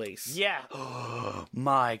pound police. Yeah. Oh,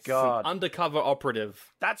 my God. Some undercover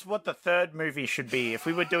operative. That's what the third movie should be. If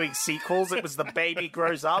we were doing sequels, it was the baby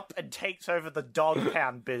grows up and takes over the dog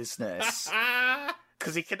pound business.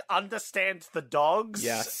 Because he can understand the dogs.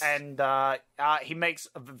 Yes. And he makes...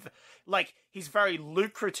 he's very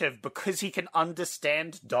lucrative because he can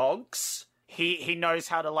understand dogs. He knows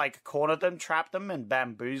how to, corner them, trap them, and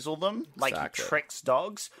bamboozle them. He tricks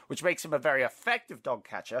dogs, which makes him a very effective dog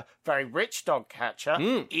catcher, very rich dog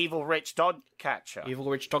catcher, evil rich dog catcher. Evil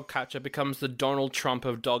rich dog catcher becomes the Donald Trump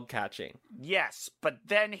of dog catching. Yes, but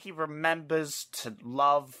then he remembers to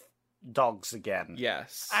love dogs again.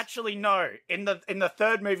 Yes. Actually, no. In the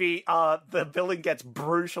third movie, the villain gets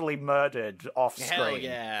brutally murdered off screen. Hell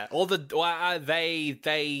yeah. Or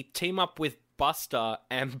they team up with Buster,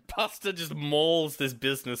 and Buster just mauls this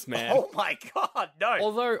businessman. Oh my God, no.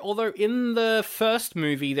 Although in the first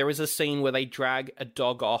movie, there is a scene where they drag a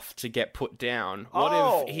dog off to get put down.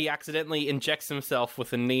 What if he accidentally injects himself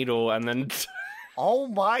with a needle and then... Oh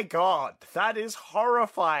my God, that is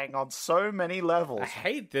horrifying on so many levels. I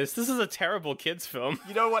hate this. This is a terrible kids' film.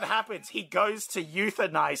 You know what happens? He goes to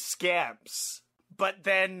euthanize Scamps, but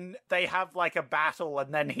then they have a battle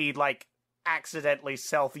and then he accidentally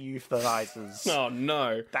self-euthanizes. Oh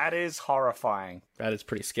no. That is horrifying. That is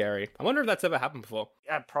pretty scary. I wonder if that's ever happened before.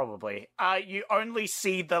 Probably. You only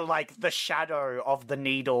see the shadow of the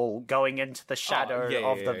needle going into the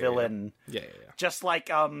shadow of the villain. Yeah. Just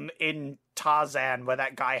in Tarzan, where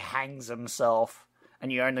that guy hangs himself,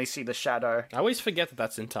 and you only see the shadow. I always forget that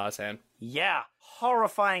that's in Tarzan. Yeah.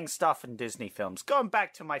 horrifying stuff in Disney films. Going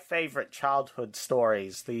back to my favorite childhood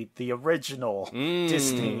stories, the original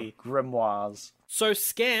Disney grimoires. So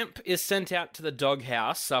Scamp is sent out to the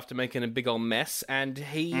doghouse after making a big old mess, and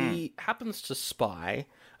he happens to spy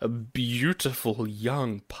a beautiful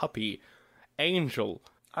young puppy, Angel.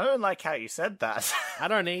 I don't like how you said that. I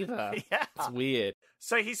don't either. Yeah. It's weird.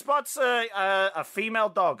 So he spots a female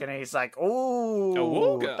dog, and he's like, "Ooh,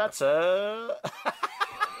 Awooga. that's a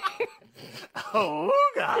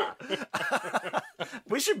Awooga."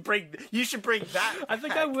 You should bring that. I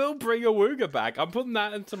think I will bring Awooga back. I'm putting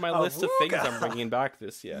that into my list of things I'm bringing back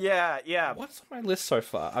this year. Yeah. What's on my list so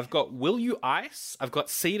far? I've got Will You Ice? I've got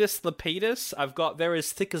Cetus Lepidus. I've got They're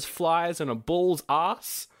as Thick as Flies in a Bull's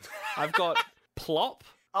Ass. I've got Plop.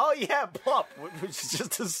 Oh yeah, plop, which is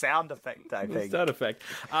just a sound effect, I think. Sound effect.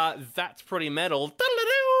 That's Pretty Metal.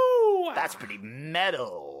 That's pretty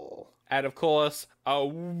metal. And of course,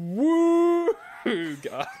 Awooga.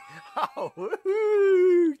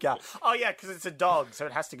 Awooga. Oh yeah, because it's a dog, so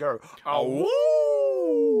it has to go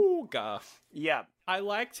Awooga. Yeah. I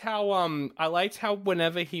liked how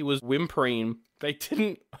whenever he was whimpering, they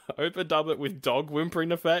didn't overdub it with dog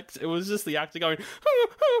whimpering effects. It was just the actor going.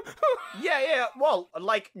 Yeah. Well,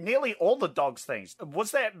 like nearly all the dogs things.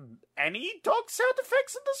 Was there any dog sound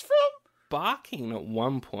effects in this film? Barking at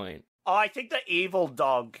one point. Oh, I think the evil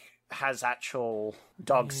dog has actual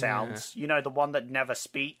dog sounds. You know, the one that never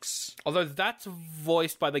speaks. Although that's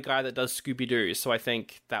voiced by the guy that does Scooby-Doo, so I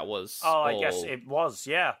think that was. Oh, I guess it was,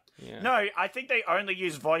 yeah. No, I think they only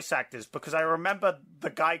use voice actors because I remember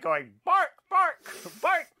the guy going, bark, bark,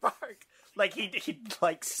 bark, bark. Like, he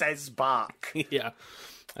like, says bark. Yeah,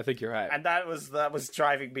 I think you're right. And that was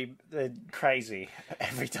driving me crazy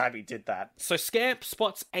every time he did that. So Scamp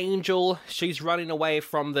spots Angel. She's running away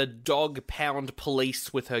from the dog pound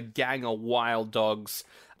police with her gang of wild dogs.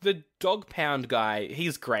 The dog pound guy,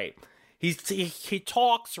 he's great. He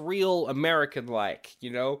talks real American-like,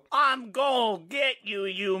 you know? I'm gonna get you,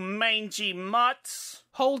 you mangy mutts.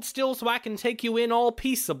 Hold still so I can take you in all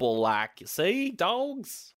peaceable-like, you see,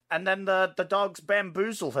 dogs? And then the dogs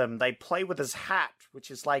bamboozle him. They play with his hat,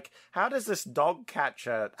 which is like, how does this dog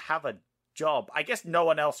catcher have a job? I guess no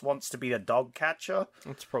one else wants to be a dog catcher.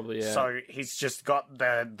 That's probably it. So he's just got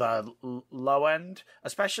the low end,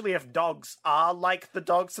 especially if dogs are like the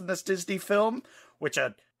dogs in this Disney film, which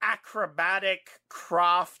are acrobatic,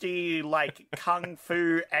 crafty, like kung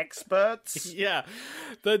fu experts. Yeah,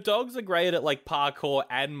 the dogs are great at like parkour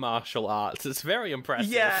and martial arts. It's very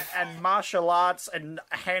impressive. Yeah, and martial arts and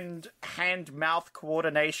hand-mouth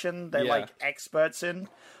coordination. They're like experts in.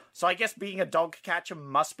 So I guess being a dog catcher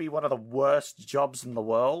must be one of the worst jobs in the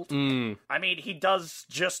world. I mean, he does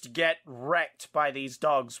just get wrecked by these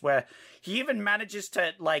dogs, where he even manages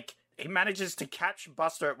to catch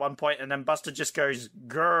Buster at one point, and then Buster just goes,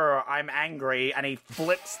 "Grr, I'm angry," and he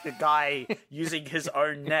flips the guy using his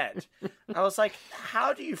own net. I was like,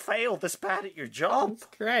 how do you fail this bad at your job? It's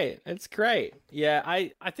great. Yeah,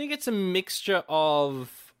 I think it's a mixture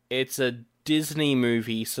of it's a Disney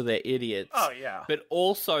movie, so they're idiots. Oh, yeah. But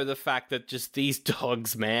also the fact that just these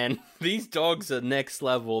dogs, man, these dogs are next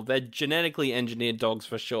level. They're genetically engineered dogs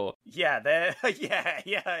for sure. Yeah, they're,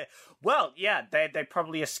 yeah. Well, yeah, they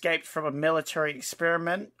probably escaped from a military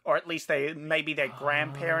experiment, or at least maybe their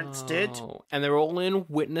grandparents did. And they're all in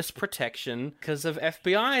witness protection because of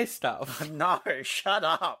FBI stuff. No, shut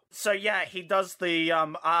up. So yeah, he does the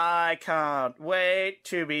I can't wait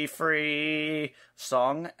to be free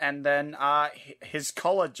song, and then his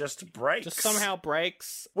collar just breaks. Just somehow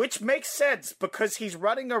breaks. Which makes sense, because he's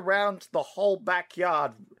running around the whole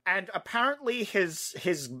backyard, and apparently his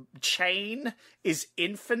chain is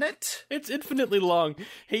infinite. It's infinitely long.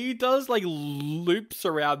 He does like loops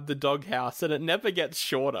around the doghouse, and it never gets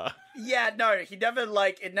shorter. Yeah, no,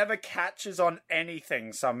 it never catches on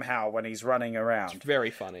anything somehow when he's running around. It's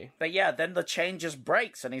very funny. But yeah, then the chain just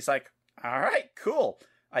breaks, and he's like, alright, cool.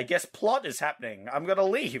 I guess plot is happening. I'm gonna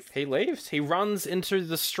leave. He leaves. He runs into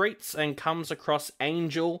the streets and comes across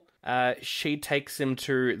Angel. She takes him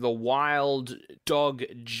to the wild dog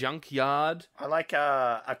junkyard. I like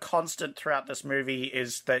a constant throughout this movie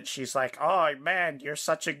is that she's like, "Oh man, you're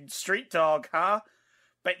such a street dog, huh?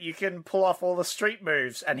 But you can pull off all the street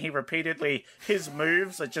moves." And his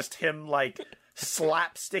moves are just him like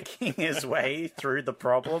slapsticking his way through the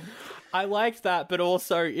problem. I like that, but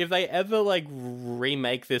also if they ever like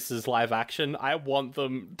remake this as live action, I want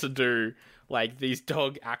them to do like these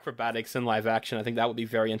dog acrobatics in live action. I think that would be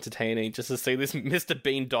very entertaining, just to see this Mr.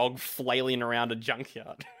 Bean dog flailing around a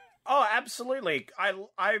junkyard. Oh, absolutely.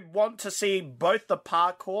 I want to see both the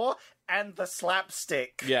parkour and the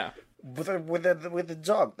slapstick. Yeah. With the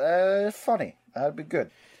dog. Funny. That'd be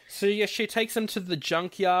good. So yeah, she takes him to the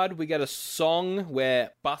junkyard. We get a song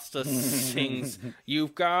where Buster sings,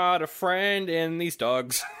 "You've got a friend in these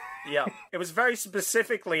dogs." Yeah, it was very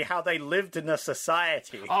specifically how they lived in a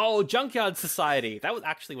society. Oh, Junkyard Society. That was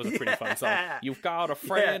a pretty fun song. You've got a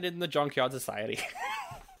friend in the Junkyard Society.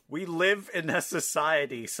 We live in a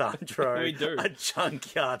society, Sandro. We do. A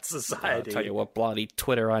junkyard society. I'll tell you what, bloody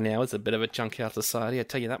Twitter right now is a bit of a junkyard society. I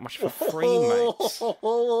tell you that much for free, mates.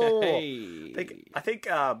 Hey. I think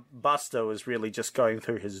Buster was really just going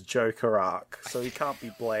through his Joker arc, so he can't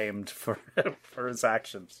be blamed for his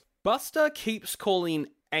actions. Buster keeps calling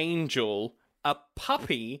Angel a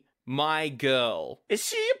puppy, my girl. Is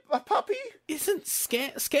she a puppy? Isn't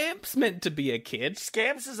Scamps meant to be a kid?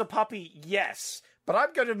 Scamps is a puppy, yes. But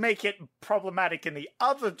I'm going to make it problematic in the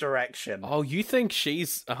other direction. Oh, you think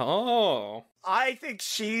she's... Oh. I think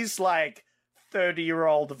she's like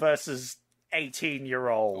 30-year-old versus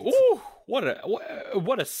 18-year-old. Ooh,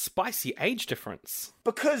 what a spicy age difference.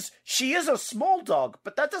 Because she is a small dog,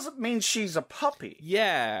 but that doesn't mean she's a puppy.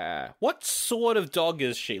 Yeah. What sort of dog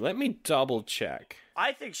is she? Let me double check.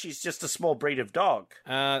 I think she's just a small breed of dog.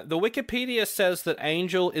 The Wikipedia says that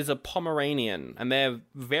Angel is a Pomeranian, and they're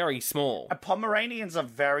very small. Pomeranians are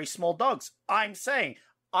very small dogs. I'm saying,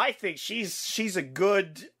 I think she's a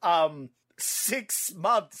good 6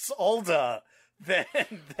 months older than...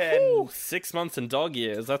 Ooh, 6 months in dog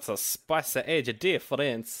years. That's a spicy age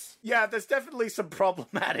difference. Yeah, there's definitely some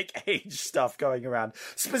problematic age stuff going around.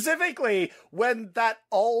 Specifically, when that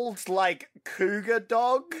old, like, cougar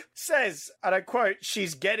dog says, and I quote,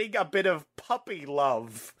 she's getting a bit of puppy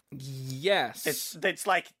love. Yes. It's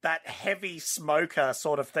like that heavy smoker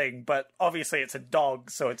sort of thing, but obviously it's a dog,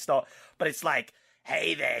 so it's not... But it's like,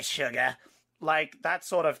 hey there, sugar. Like, that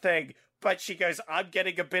sort of thing. But she goes, I'm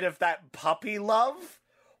getting a bit of that puppy love?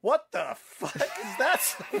 What the fuck is that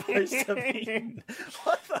supposed to mean?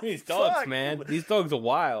 What the These fuck? dogs, man. These dogs are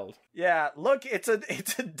wild. Yeah, look, it's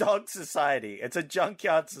a dog society. It's a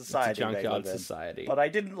junkyard society. It's a junkyard society. But I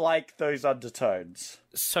didn't like those undertones.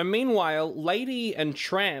 So meanwhile, Lady and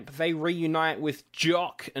Tramp, they reunite with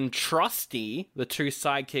Jock and Trusty, the two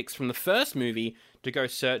sidekicks from the first movie, to go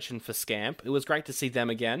searching for Scamp. It was great to see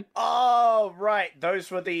them again. Oh, right.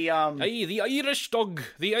 Those were the Hey, the Irish dog.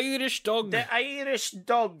 The Irish dog. The Irish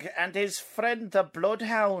dog and his friend, the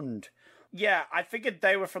Bloodhound. Yeah, I figured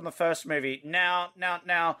they were from the first movie. Now,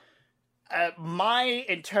 my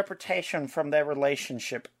interpretation from their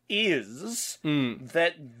relationship is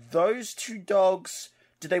that those two dogs...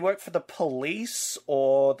 Do they work for the police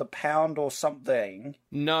or the pound or something?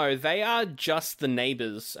 No, they are just the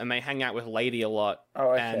neighbors, and they hang out with Lady a lot.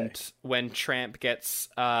 Oh, okay. And when Tramp gets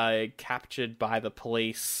captured by the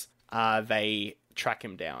police, they track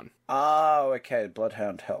him down. Oh, okay.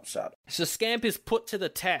 Bloodhound helps out. So Scamp is put to the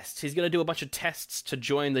test. He's going to do a bunch of tests to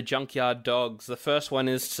join the Junkyard Dogs. The first one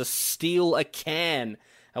is to steal a can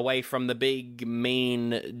away from the big,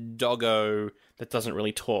 mean doggo that doesn't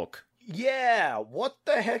really talk. Yeah, what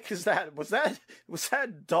the heck is that? Was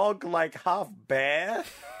that dog like half bear?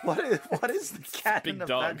 What is the canon of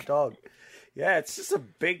that dog? Yeah, it's just a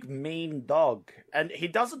big mean dog, and he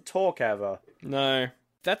doesn't talk ever. No.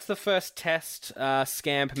 That's the first test.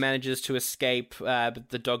 Scamp manages to escape, but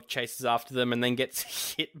the dog chases after them and then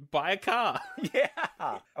gets hit by a car.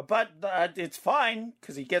 Yeah, but it's fine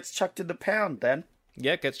because he gets chucked in the pound then.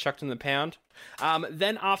 Yeah, gets chucked in the pound.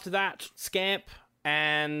 Then after that, Scamp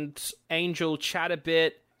and Angel chat a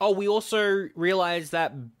bit. Oh, we also realized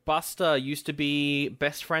that Buster used to be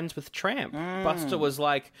best friends with Tramp. Buster was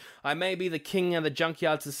like, I may be the king of the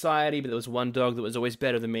Junkyard Society, but there was one dog that was always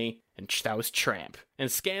better than me, and that was Tramp.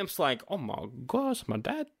 And Scamp's like, oh my gosh, my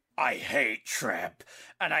dad. I hate Tramp,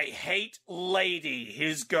 and I hate Lady,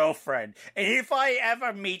 his girlfriend. And if I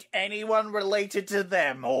ever meet anyone related to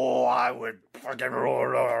them, I would fucking...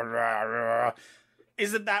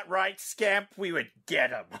 Isn't that right, Scamp? We would get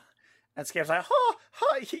him. And Scamp's like,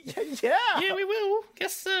 yeah. Yeah, we will.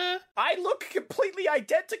 Guess, I look completely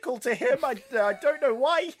identical to him. I don't know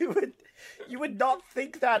why you would not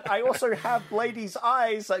think that. I also have Lady's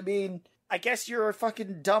eyes. I mean, I guess you're a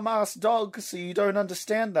fucking dumbass dog, so you don't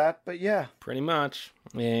understand that, but yeah. Pretty much.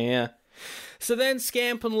 Yeah. So then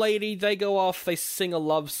Scamp and Lady, they go off, they sing a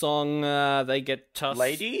love song, they get tussed.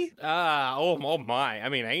 Lady? Oh my. I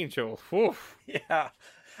mean, Angel. Oof. Yeah.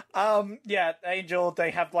 Yeah, Angel,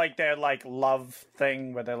 they have, like, their, like, love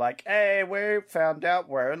thing where they're like, hey, we found out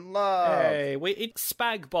we're in love. Hey, we eat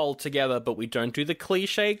spag bowl together, but we don't do the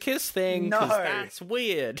cliche kiss thing, because that's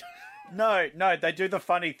weird. No, they do the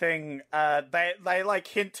funny thing, they, like,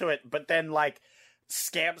 hint to it, but then, like,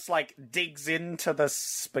 Scamps, like, digs into the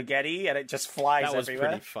spaghetti and it just flies That was everywhere.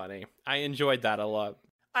 pretty funny. I enjoyed that a lot.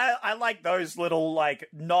 I like those little, like,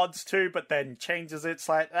 nods too, but then changes it. It's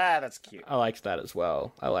like, that's cute. I liked that as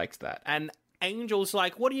well. I liked that. And Angel's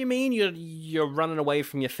like, what do you mean you're running away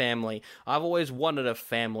from your family? I've always wanted a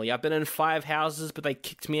family. I've been in 5 houses, but they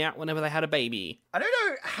kicked me out whenever they had a baby. I don't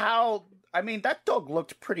know how... I mean, that dog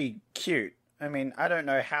looked pretty cute. I mean, I don't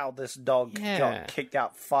know how this dog got kicked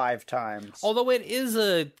out 5 times. Although it is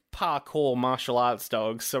a parkour martial arts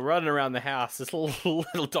dog, so running around the house, this little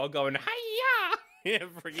dog going, hi-ya!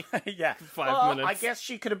 Every 5 minutes. I guess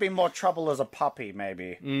she could have been more trouble as a puppy,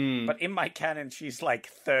 maybe. But in my canon, she's like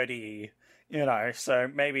 30, you know, so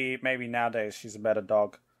maybe nowadays she's a better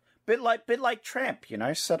dog. Bit like Tramp, you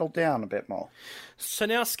know, settle down a bit more. So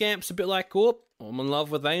now Scamp's a bit like, oh, I'm in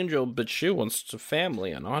love with Angel, but she wants a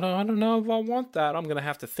family, and I don't know if I want that. I'm gonna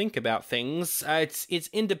have to think about things. It's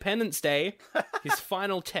Independence Day, his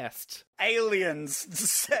final test. Aliens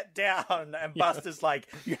set down, and Buster's like,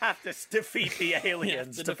 you have to defeat the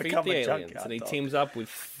aliens to become a junkyard and he dog. teams up with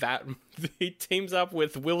He teams up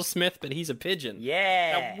with Will Smith, but he's a pigeon.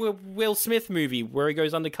 Yeah. Will Smith movie where he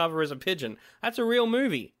goes undercover as a pigeon. That's a real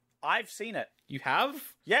movie. I've seen it. You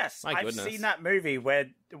have? Yes, My I've goodness. seen that movie where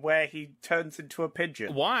he turns into a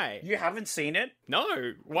pigeon. Why? You haven't seen it?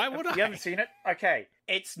 No. Why would I? You haven't seen it? Okay.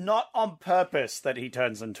 It's not on purpose that he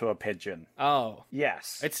turns into a pigeon. Oh.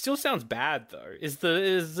 Yes. It still sounds bad, though. Is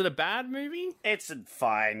it a bad movie? It's a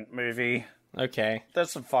fine movie. Okay.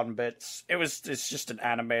 There's some fun bits. It's just an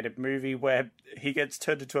animated movie where he gets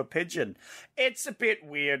turned into a pigeon. It's a bit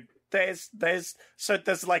weird. There's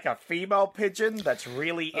like a female pigeon that's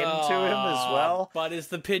really into him as well. But is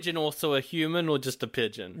the pigeon also a human or just a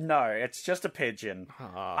pigeon? No, it's just a pigeon.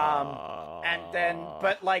 And then,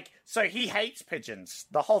 but like, so he hates pigeons.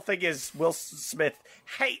 The whole thing is Will Smith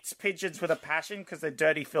hates pigeons with a passion because they're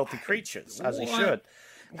dirty, filthy creatures, as he should.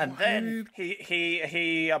 And then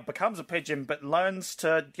he becomes a pigeon, but learns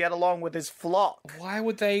to get along with his flock. Why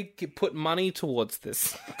would they put money towards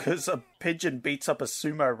this? Because a pigeon beats up a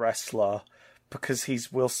sumo wrestler because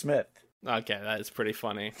he's Will Smith. Okay, that is pretty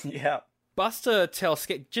funny. Yeah. Buster tells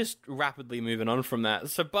Scamp, just rapidly moving on from that.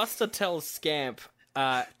 So Buster tells Scamp,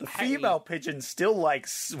 the female pigeon still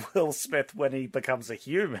likes Will Smith when he becomes a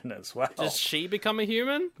human as well. Does she become a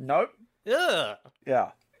human? Nope. Ugh.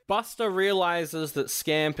 Yeah. Buster realizes that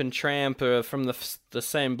Scamp and Tramp are from the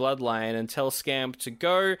same bloodline and tells Scamp to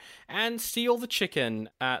go and steal the chicken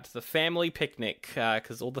at the family picnic,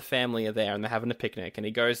 because all the family are there and they're having a picnic. And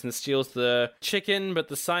he goes and steals the chicken, but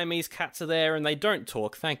the Siamese cats are there and they don't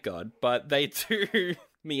talk, thank God. But they do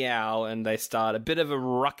meow and they start a bit of a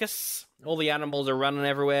ruckus. All the animals are running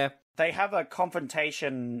everywhere. They have a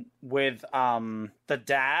confrontation with the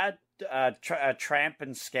dad, Tramp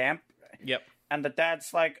and Scamp. Yep. And the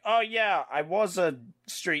dad's like, oh yeah, I was a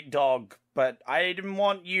street dog, but I didn't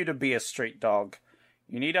want you to be a street dog.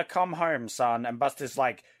 You need to come home, son. And Buster's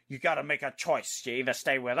like, you gotta make a choice. You either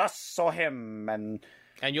stay with us or him. And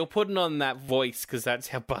you're putting on that voice because that's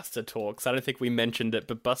how Buster talks. I don't think we mentioned it,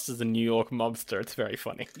 but Buster's a New York mobster. It's very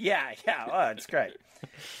funny. Yeah, oh, it's great.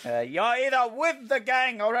 You're either with the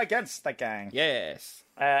gang or against the gang. Yes.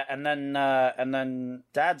 And then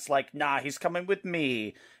Dad's like, nah, he's coming with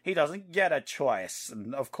me. He doesn't get a choice.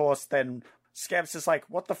 And of course, then Scamps is like,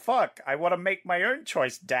 what the fuck? I want to make my own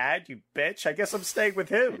choice, Dad, you bitch. I guess I'm staying with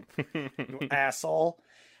him, you asshole.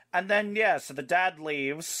 And then, yeah, so the dad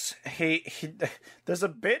leaves. There's a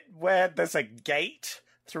bit where there's a gate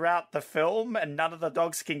throughout the film, and none of the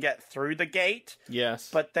dogs can get through the gate. Yes.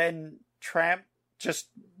 But then Tramp just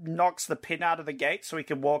knocks the pin out of the gate so he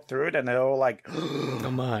can walk through it, and they're all like,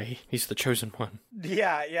 oh my, he's the chosen one.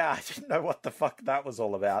 Yeah, I didn't know what the fuck that was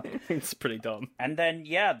all about. It's pretty dumb. And then,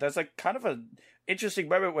 yeah, there's a kind of a interesting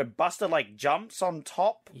moment where Buster, like, jumps on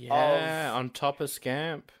top on top of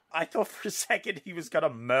Scamp. I thought for a second he was gonna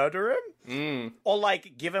murder him. Or,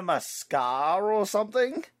 like, give him a scar or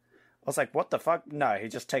something. I was like, what the fuck? No, he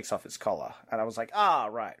just takes off his collar. And I was like,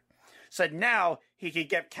 right. So now he can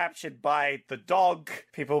get captured by the dog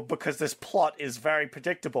people because this plot is very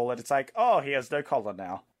predictable. And it's like, oh, he has no collar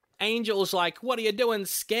now. Angel's like, what are you doing,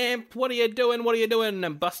 Scamp? What are you doing?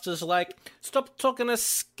 And Buster's like, stop talking to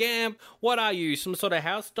Scamp. What are you, some sort of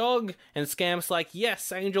house dog? And Scamp's like,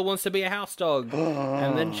 yes, Angel wants to be a house dog.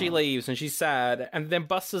 And then she leaves and she's sad. And then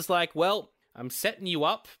Buster's like, well, I'm setting you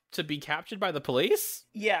up to be captured by the police?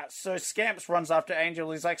 Yeah, so Scamps runs after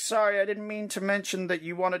Angel. He's like, sorry, I didn't mean to mention that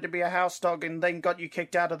you wanted to be a house dog and then got you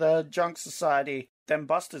kicked out of the junk society. Then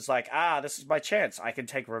Buster's like, this is my chance. I can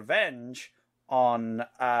take revenge on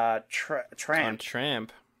Tramp. On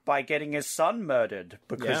Tramp. by getting his son murdered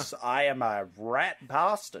because I am a rat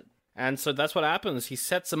bastard. And so that's what happens. He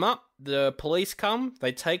sets them up. The police come.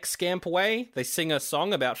 They take Scamp away. They sing a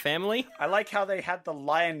song about family. I like how they had the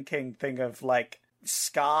Lion King thing of, like,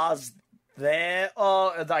 Scar's there.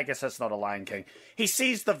 Oh, I guess that's not a Lion King. He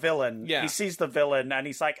sees the villain. Yeah. He sees the villain, and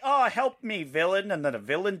he's like, oh, help me, villain. And then the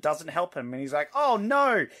villain doesn't help him. And he's like, oh,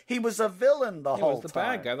 no, he was a villain the whole time. He was the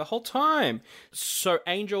bad guy the whole time. So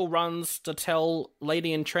Angel runs to tell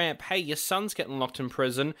Lady and Tramp, hey, your son's getting locked in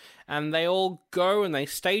prison. And they all go and they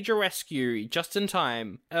stage a rescue just in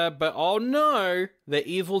time. But oh no, the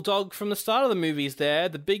evil dog from the start of the movie's there,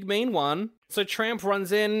 the big mean one. So Tramp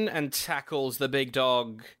runs in and tackles the big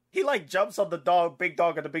dog. He, like, jumps on the big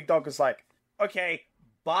dog, and the big dog is like, okay,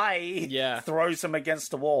 bye. Yeah. Throws him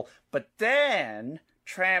against the wall. But then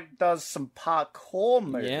Tramp does some parkour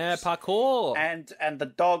moves. Yeah, parkour. And the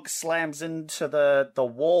dog slams into the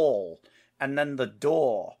wall and then the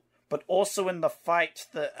door. But also in the fight,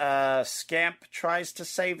 the Scamp tries to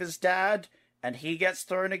save his dad, and he gets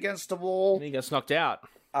thrown against the wall. And he gets knocked out.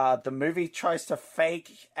 The movie tries to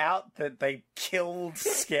fake out that they killed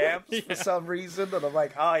Scamp for some reason, and I'm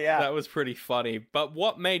like, oh yeah. That was pretty funny. But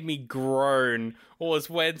what made me groan was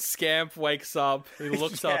when Scamp wakes up, he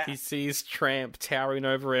looks up, he sees Tramp towering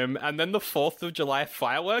over him, and then the 4th of July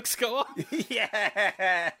fireworks go off.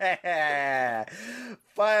 Yeah!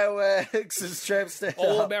 Fireworks as Tramp stands up.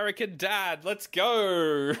 All American Dad, let's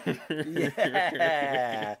go!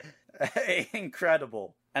 Yeah!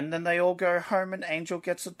 Incredible. And then they all go home and Angel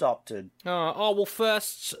gets adopted. Well,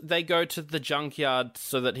 first they go to the junkyard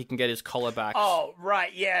so that he can get his collar back. Oh,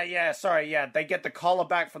 right, sorry, they get the collar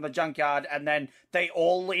back from the junkyard and then they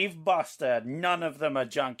all leave Buster. None of them are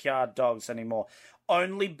junkyard dogs anymore.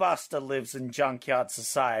 Only Buster lives in junkyard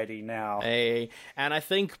society now. Hey, and I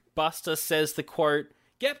think Buster says the quote,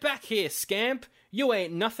 "Get back here, Scamp! You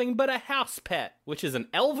ain't nothing but a house pet," which is an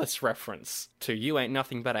Elvis reference to "You ain't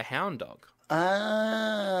nothing but a hound dog."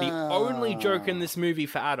 The only joke in this movie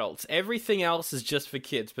for adults. Everything else is just for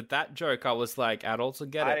kids, but that joke, I was like, adults will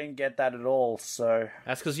get it. I didn't get that at all, so...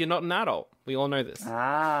 That's because you're not an adult. We all know this.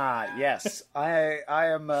 Yes. I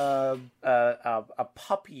am a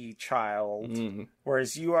puppy child,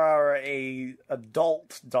 whereas you are a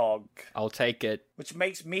adult dog. I'll take it. Which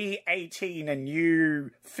makes me 18 and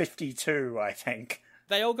you 52, I think.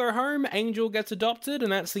 They all go home, Angel gets adopted,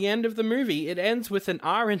 and that's the end of the movie. It ends with an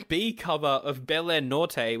R&B cover of Bel Air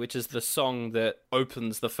Norte, which is the song that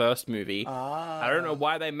opens the first movie. I don't know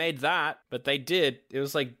why they made that, but they did. It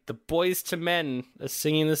was like the Boys to Men are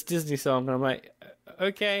singing this Disney song, and I'm like,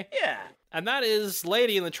 okay. Yeah. And that is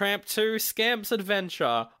Lady and the Tramp 2, Scamp's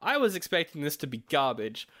Adventure. I was expecting this to be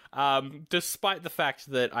garbage, despite the fact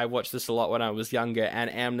that I watched this a lot when I was younger and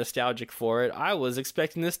am nostalgic for it. I was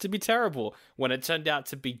expecting this to be terrible. When it turned out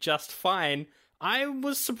to be just fine, I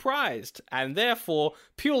was surprised. And therefore,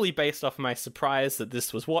 purely based off my surprise that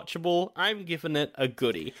this was watchable, I'm giving it a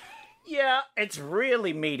goodie. Yeah, it's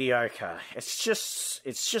really mediocre. It's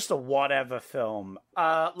just a whatever film.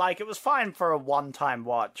 Like, it was fine for a one-time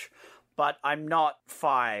watch. But I'm not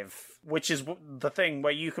 5, which is the thing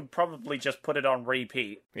where you could probably just put it on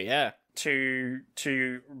repeat. Yeah. To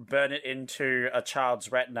burn it into a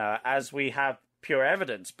child's retina, as we have pure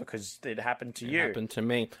evidence, because it happened to you. It happened to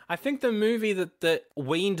me. I think the movie that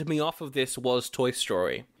weaned me off of this was Toy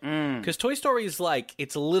Story. Because Toy Story is like,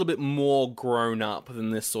 it's a little bit more grown up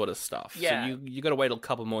than this sort of stuff. Yeah. So you got to wait a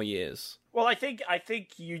couple more years. Well, I think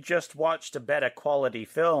you just watched a better quality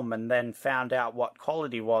film and then found out what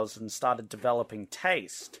quality was and started developing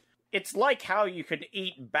taste. It's like how you could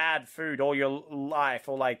eat bad food all your life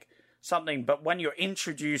or like something, but when you're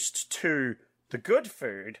introduced to the good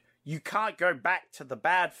food, you can't go back to the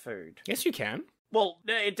bad food. Yes, you can. Well,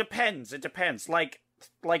 it depends. It depends. Like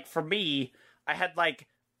for me, I had like,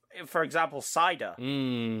 for example, cider.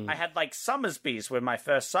 I had like Somersby's with my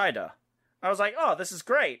first cider. I was like, oh, this is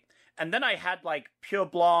great. And then I had, like, Pure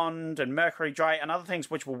Blonde and Mercury Dry and other things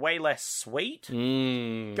which were way less sweet.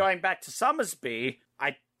 Going back to Somersby,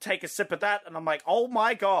 I take a sip of that and I'm like, oh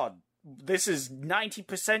my god, this is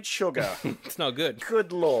 90% sugar. It's not good.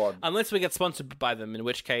 Good lord. Unless we get sponsored by them, in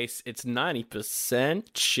which case it's 90%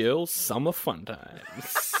 chill summer fun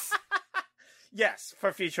times. Yes,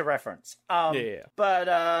 for future reference. Yeah. But,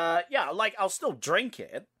 like, I'll still drink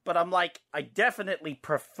it, but I'm like, I definitely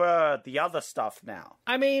prefer the other stuff now.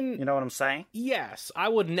 I mean... You know what I'm saying? Yes, I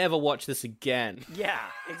would never watch this again. Yeah,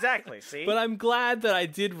 exactly, see? But I'm glad that I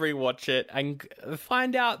did rewatch it and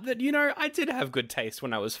find out that, I did have good taste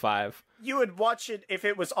when I was 5. you would watch it if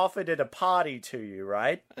it was offered at a party to you,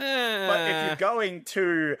 right? But if you're going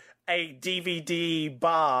to a DVD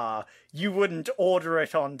bar, you wouldn't order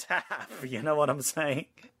it on tap. You know what I'm saying?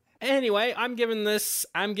 Anyway, I'm giving this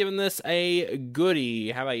a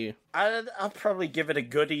goodie. How about you? I'll probably give it a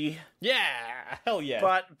goodie. Yeah, hell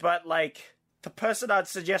yeah. But like, the person I'd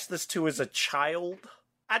suggest this to is a child.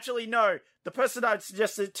 Actually, no. The person I'd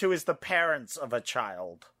suggest it to is the parents of a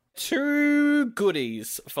child. 2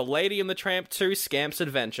 goodies for Lady and the Tramp 2 Scamp's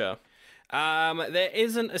Adventure. There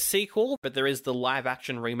isn't a sequel, but there is the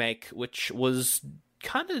live-action remake, which was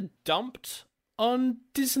kind of dumped on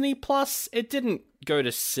Disney Plus. It didn't go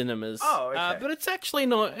to cinemas. Oh, okay. But it's actually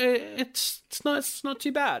not. It's not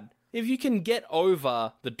too bad. If you can get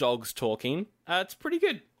over the dogs talking, it's pretty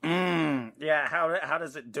good. Yeah. How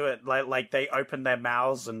does it do it? Like they open their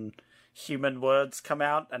mouths and human words come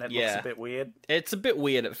out, and it looks a bit weird. It's a bit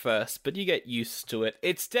weird at first, but you get used to it.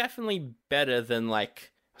 It's definitely better than I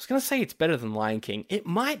was going to say it's better than Lion King. It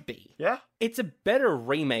might be. Yeah? It's a better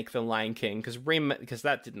remake than Lion King, because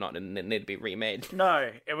that did not need to be remade.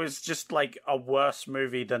 No, it was just like a worse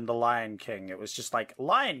movie than The Lion King. It was just like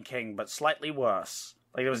Lion King, but slightly worse.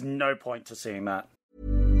 Like, there was no point to seeing that.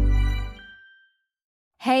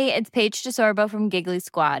 Hey, it's Paige DeSorbo from Giggly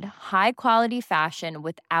Squad. High quality fashion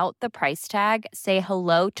without the price tag. Say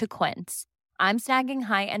hello to Quince. I'm snagging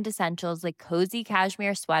high-end essentials like cozy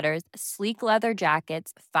cashmere sweaters, sleek leather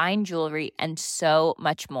jackets, fine jewelry, and so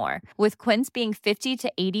much more. With Quince being 50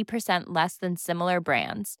 to 80% less than similar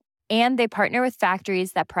brands. And they partner with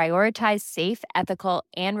factories that prioritize safe, ethical,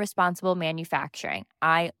 and responsible manufacturing.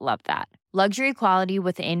 I love that. Luxury quality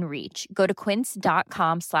within reach. Go to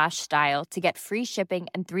quince.com/style to get free shipping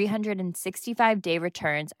and 365-day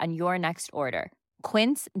returns on your next order.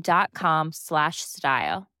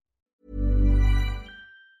 Quince.com/style.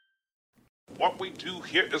 What we do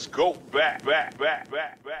here is go back.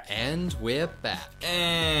 And we're back.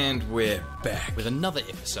 And we're back. With another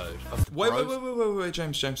episode of... Wait,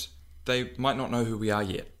 James. They might not know who we are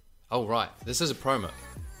yet. Oh, right. This is a promo.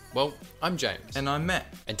 Well, I'm James. And I'm Matt.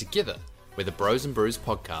 And together, we're the Bros and Brews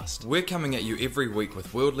podcast. We're coming at you every week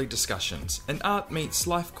with worldly discussions, an art meets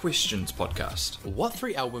life questions podcast. What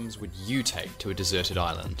 3 albums would you take to a deserted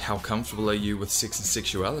island? How comfortable are you with sex and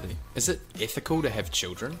sexuality? Is it ethical to have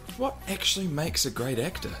children? What actually makes a great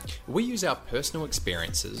actor? We use our personal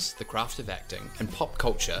experiences, the craft of acting, and pop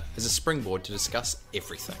culture as a springboard to discuss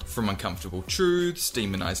everything. From uncomfortable truths,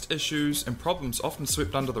 demonized issues, and problems often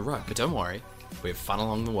swept under the rug. But don't worry, we have fun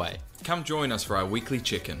along the way. Come join us for our weekly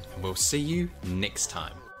check-in. And we'll see you next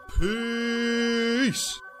time.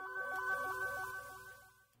 Peace!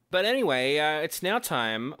 But anyway, it's now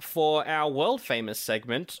time for our world-famous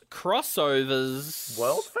segment, Crossovers.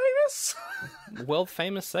 World famous?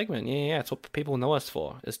 World-famous segment, yeah. It's what people know us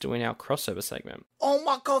for, is doing our crossover segment. Oh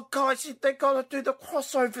my god, guys, they gotta do the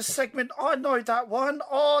crossover segment. I know that one.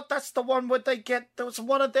 Oh, that's the one where there was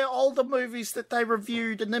one of their older movies that they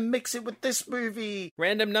reviewed and then mix it with this movie.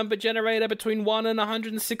 Random number generator between 1 and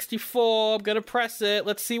 164. I'm gonna press it.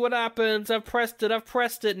 Let's see what happens. I've pressed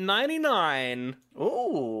it. 99.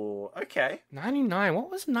 Ooh, okay. 99? What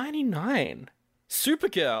was 99?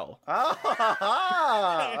 Supergirl.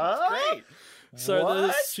 Ah, great. So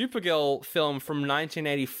the Supergirl film from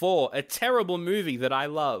 1984, a terrible movie that I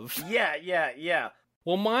love. Yeah.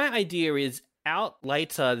 Well, my idea is out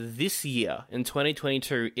later this year in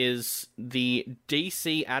 2022 is the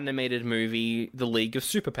DC animated movie, The League of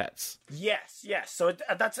Super Pets. Yes. So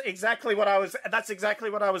that's exactly what I was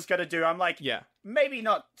going to do. I'm like, maybe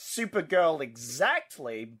not Supergirl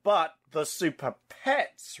exactly, but the Super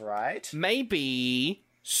Pets, right? Maybe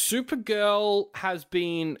Supergirl has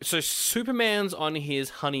been... So Superman's on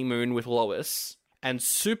his honeymoon with Lois, and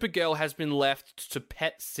Supergirl has been left to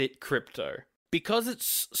pet sit Krypto. Because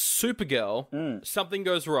it's Supergirl, something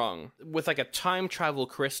goes wrong with like a time travel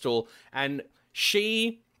crystal, and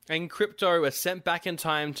she and Krypto are sent back in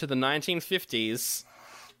time to the 1950s.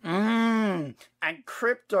 And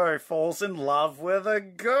Krypto falls in love with a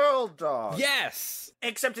girl dog. Yes!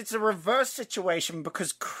 Except it's a reverse situation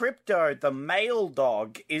because Krypto, the male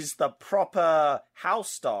dog, is the proper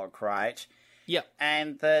house dog, right? Yep.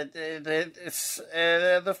 And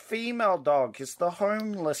the female dog is the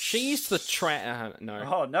homeless. She's the no.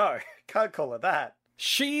 Oh, no. Can't call her that.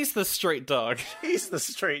 She's the street dog. She's the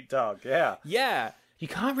street dog, yeah. Yeah. You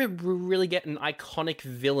can't really get an iconic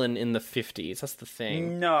villain in the 50s. That's the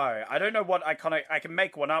thing. No, I don't know what iconic... I can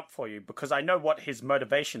make one up for you because I know what his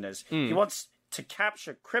motivation is. He wants to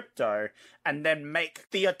capture Krypto and then make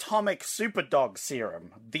the atomic super dog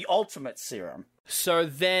serum, the ultimate serum. So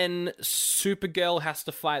then Supergirl has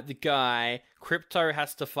to fight the guy, Krypto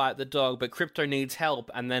has to fight the dog, but Krypto needs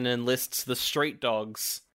help and then enlists the street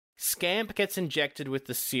dogs. Scamp gets injected with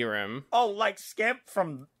the serum. Oh, like Scamp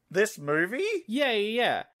from this movie?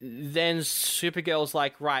 Yeah. Then Supergirl's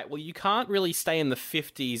like, right, well, you can't really stay in the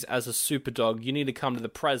 50s as a super dog. You need to come to the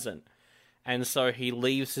present. And so he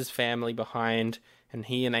leaves his family behind, and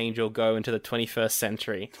he and Angel go into the 21st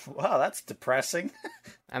century. Wow, that's depressing.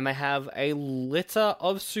 And they have a litter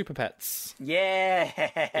of super pets. Yeah.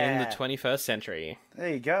 In the 21st century. There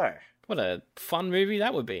you go. What a fun movie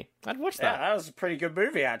that would be. I'd watch that. Yeah, that was a pretty good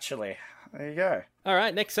movie, actually. There you go. All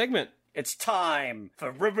right, next segment. It's time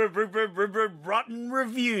for Rotten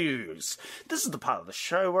Reviews. This is the part of the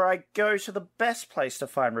show where I go to the best place to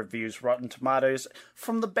find reviews, Rotten Tomatoes,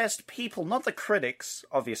 from the best people, not the critics,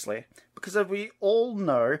 obviously, because as we all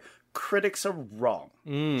know, critics are wrong.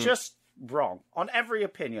 Just wrong on every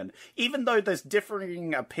opinion. Even though there's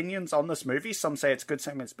differing opinions on this movie, some say it's good,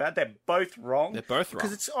 some say it's bad, they're both wrong. They're both wrong.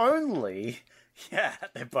 Because it's only... Yeah,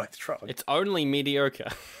 they're both wrong. It's only mediocre.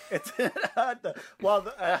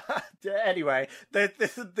 Anyway,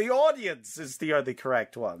 the audience is the only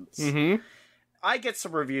correct ones. Mm-hmm. I get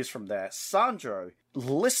some reviews from there. Sandro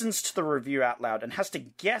listens to the review out loud and has to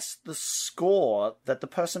guess the score that the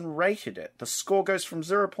person rated it. The score goes from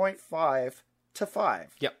 0.5 to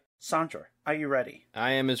 5. Yep. Sandro, are you ready?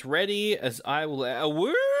 I am as ready as I will...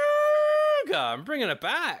 I'm bringing it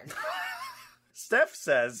back. Steph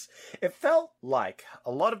says, it felt like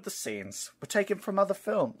a lot of the scenes were taken from other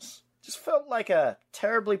films. Just felt like a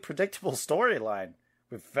terribly predictable storyline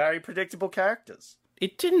with very predictable characters.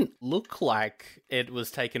 It didn't look like it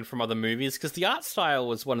was taken from other movies because the art style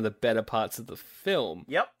was one of the better parts of the film.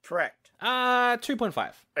 Yep, correct.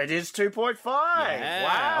 2.5. It is 2.5. Yeah,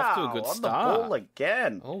 wow, off to a good on start. the ball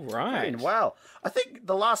again. All right. Doing well. I think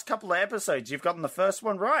the last couple of episodes you've gotten the first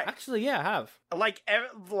one right. Actually, yeah, I have. Like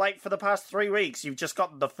for the past 3 weeks, you've just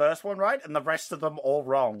gotten the first one right and the rest of them all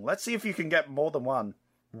wrong. Let's see if you can get more than one.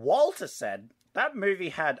 Walter said that movie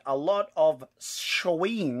had a lot of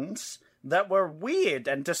schweens that were weird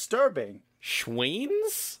and disturbing.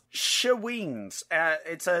 Schweens? Schweens.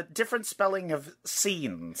 It's a different spelling of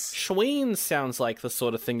scenes. Schween sounds like the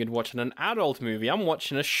sort of thing you'd watch in an adult movie. I'm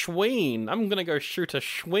watching a schween. I'm gonna go shoot a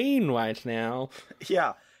schween right now.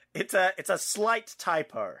 Yeah, it's a slight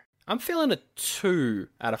typo. I'm feeling a 2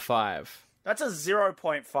 out of 5. That's a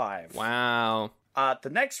 0.5. Wow. The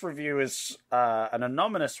next review is an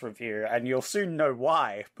anonymous review, and you'll soon know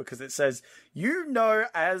why, because it says, you know,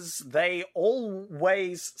 as they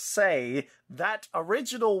always say, that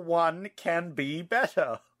original one can be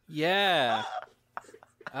better. Yeah.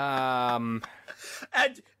 And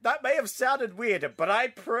that may have sounded weird, but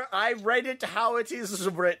I read it how it is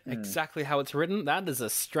written. Exactly how it's written. That is a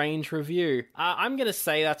strange review. I'm going to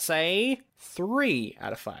say that's a 3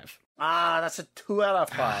 out of 5. That's a 2 out of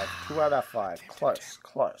 5. 2 out of 5.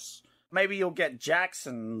 Close. Maybe you'll get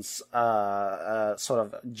Jackson's sort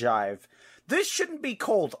of jive. This shouldn't be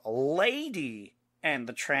called Lady and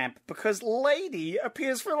the Tramp, because Lady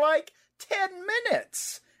appears for like 10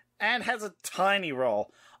 minutes and has a tiny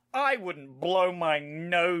role. I wouldn't blow my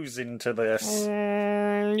nose into this.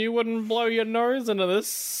 You wouldn't blow your nose into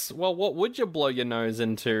this? Well, what would you blow your nose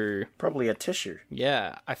into? Probably a tissue.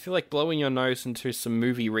 Yeah, I feel like blowing your nose into some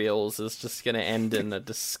movie reels is just going to end in a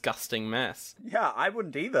disgusting mess. Yeah, I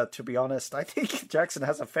wouldn't either, to be honest. I think Jackson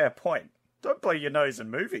has a fair point. Don't blow your nose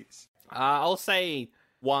in movies. I'll say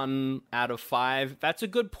 1 out of 5. That's a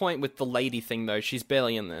good point with the lady thing, though. She's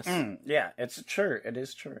barely in this. Yeah, it's true. It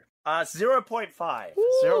is true. 0.5.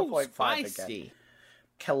 Ooh, 0.5 spicy. again.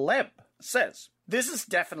 Caleb says, this is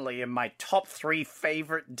definitely in my top 3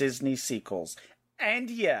 favorite Disney sequels.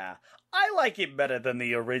 And yeah, I like it better than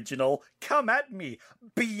the original. Come at me,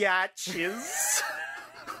 biatches.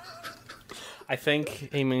 I think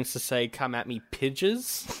he means to say, come at me,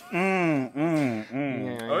 pidges. Yeah.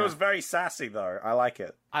 It was very sassy, though. I like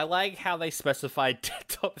it. I like how they specified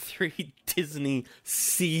top 3 Disney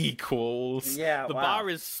sequels. Yeah, the wow. bar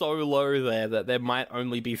is so low there that there might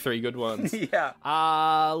only be 3 good ones. Yeah.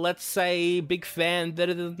 Let's say big fan,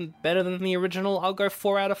 better than the original. I'll go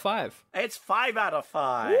 4 out of 5. It's 5 out of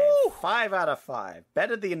 5. Woo! 5 out of 5.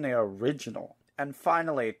 Better than the original. And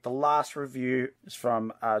finally, the last review is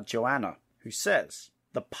from Joanna, who says,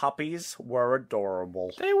 the puppies were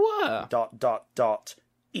adorable. They were. ...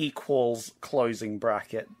 equals closing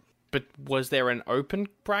bracket. But was there an open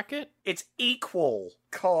bracket? It's equal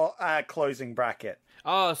closing bracket.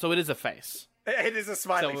 Oh, so it is a face. It is a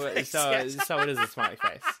smiley face. So it is a smiley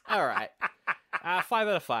face. All right. 5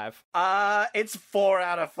 out of 5. It's 4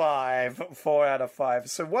 out of 5. 4 out of 5.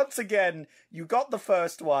 So once again, you got the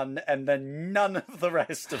first one, and then none of the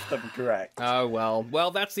rest of them correct. Oh, well.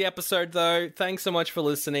 Well, that's the episode, though. Thanks so much for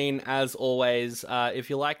listening, as always. If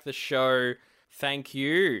you like the show, thank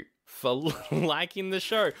you for liking the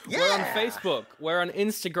show. Yeah! We're on Facebook. We're on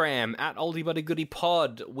Instagram at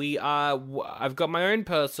OldieBuddyGoodiePod. I've got my own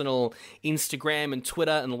personal Instagram and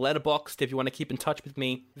Twitter and Letterboxd if you want to keep in touch with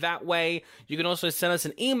me that way. You can also send us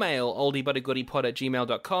an email,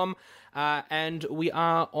 oldieBuddyGoodiePod@gmail.com. And we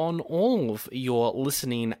are on all of your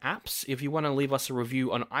listening apps. If you want to leave us a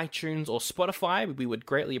review on iTunes or Spotify, we would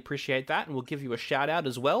greatly appreciate that, and we'll give you a shout out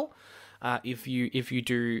as well if you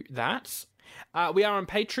do that. We are on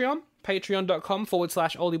Patreon,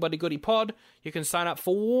 patreon.com/OldieBuddyGoodiePod. You can sign up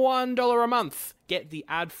for $1 a month. Get the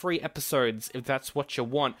ad-free episodes if that's what you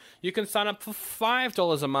want. You can sign up for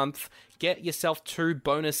 $5 a month. Get yourself 2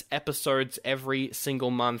 bonus episodes every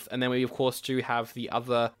single month. And then we, of course, do have the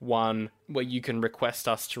other one where you can request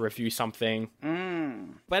us to review something.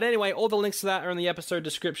 But anyway, all the links to that are in the episode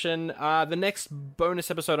description. The next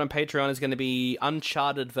bonus episode on Patreon is going to be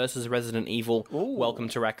Uncharted versus Resident Evil. Ooh. Welcome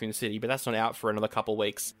to Raccoon City. But that's not out for another couple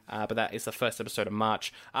weeks. But that is the first episode of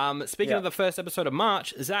March. Speaking of the first episode of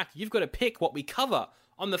March, Zach, you've got to pick what we cover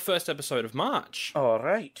on the first episode of March. All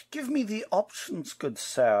right. Give me the options, good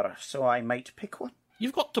sir, so I might pick one.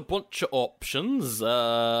 You've got a bunch of options.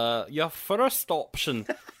 Your first option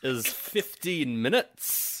is 15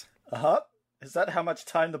 minutes. Uh-huh. Is that how much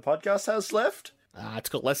time the podcast has left? It's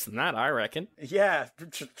got less than that, I reckon. Yeah,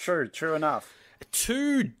 true enough.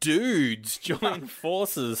 2 dudes join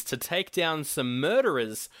forces to take down some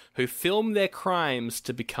murderers who film their crimes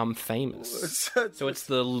to become famous. So it's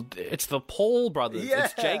the Paul brothers. Yeah,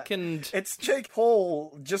 It's Jake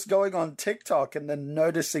Paul just going on TikTok and then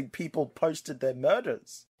noticing people posted their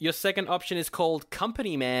murders. Your second option is called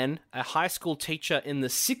Company Man. A high school teacher in the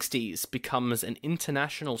 60s becomes an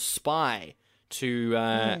international spy to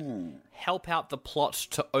help out the plot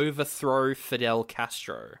to overthrow Fidel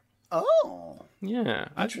Castro. Oh. Yeah.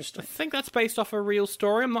 Interesting. I think that's based off a real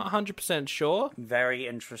story. I'm not 100% sure. Very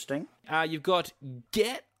interesting. You've got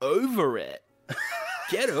Get Over It.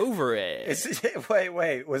 Get Over It.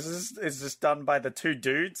 Wait. Is this done by the 2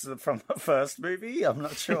 dudes from the first movie? I'm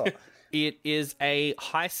not sure. It is a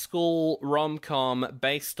high school rom-com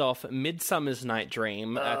based off Midsummer's Night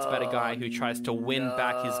Dream. It's about a guy who tries to win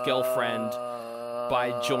back his girlfriend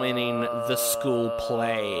by joining the school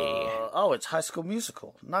play. Oh, it's High School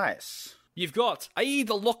Musical. Nice. You've got The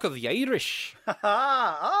Luck of the Irish. It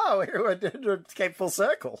came full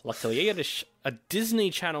circle. Luck of the Irish, a Disney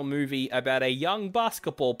Channel movie about a young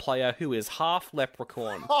basketball player who is half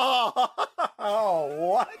leprechaun. Oh,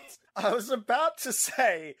 what? I was about to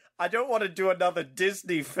say, I don't want to do another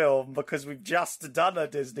Disney film because we've just done a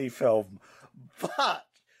Disney film, but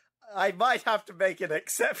I might have to make an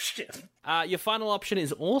exception. Your final option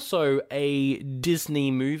is also a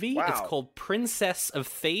Disney movie. Wow. It's called Princess of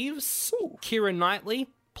Thieves. Ooh. Keira Knightley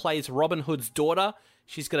plays Robin Hood's daughter.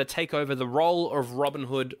 She's going to take over the role of Robin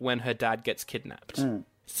Hood when her dad gets kidnapped.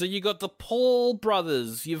 So you got the Paul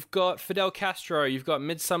brothers, you've got Fidel Castro, you've got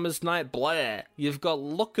Midsummer's Night Blair, you've got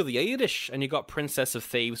Luck of the Irish, and you've got Princess of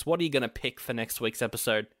Thieves. What are you going to pick for next week's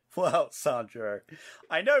episode? Well, Sandro,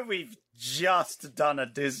 I know we've just done a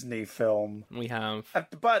Disney film. We have.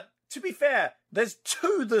 But to be fair, there's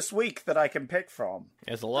 2 this week that I can pick from.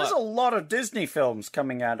 There's a lot. There's a lot of Disney films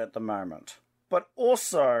coming out at the moment. But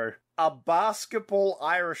also, a basketball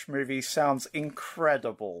Irish movie sounds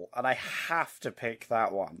incredible, and I have to pick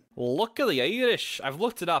that one. Luck of the Irish. I've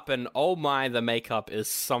looked it up, and oh my, the makeup is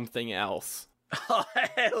something else. Oh,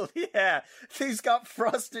 hell yeah. He's got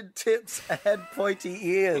frosted tips and pointy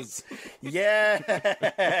ears. Yes.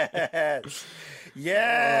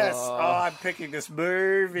 Yes. Oh, I'm picking this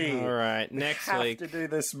movie. All right, next week. We have to do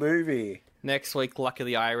this movie. Next week, Luck of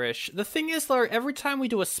the Irish. The thing is, though, every time we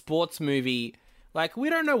do a sports movie, we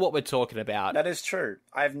don't know what we're talking about. That is true.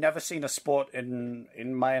 I've never seen a sport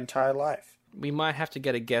in my entire life. We might have to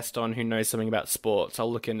get a guest on who knows something about sports.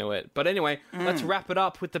 I'll look into it. But anyway, let's wrap it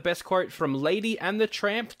up with the best quote from Lady and the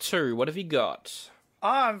Tramp 2. What have you got?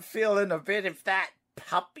 I'm feeling a bit of that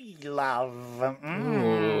puppy love.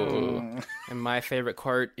 Ooh. And my favourite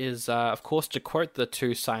quote is, of course, to quote the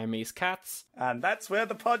 2 Siamese cats. And that's where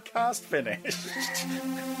the podcast finished.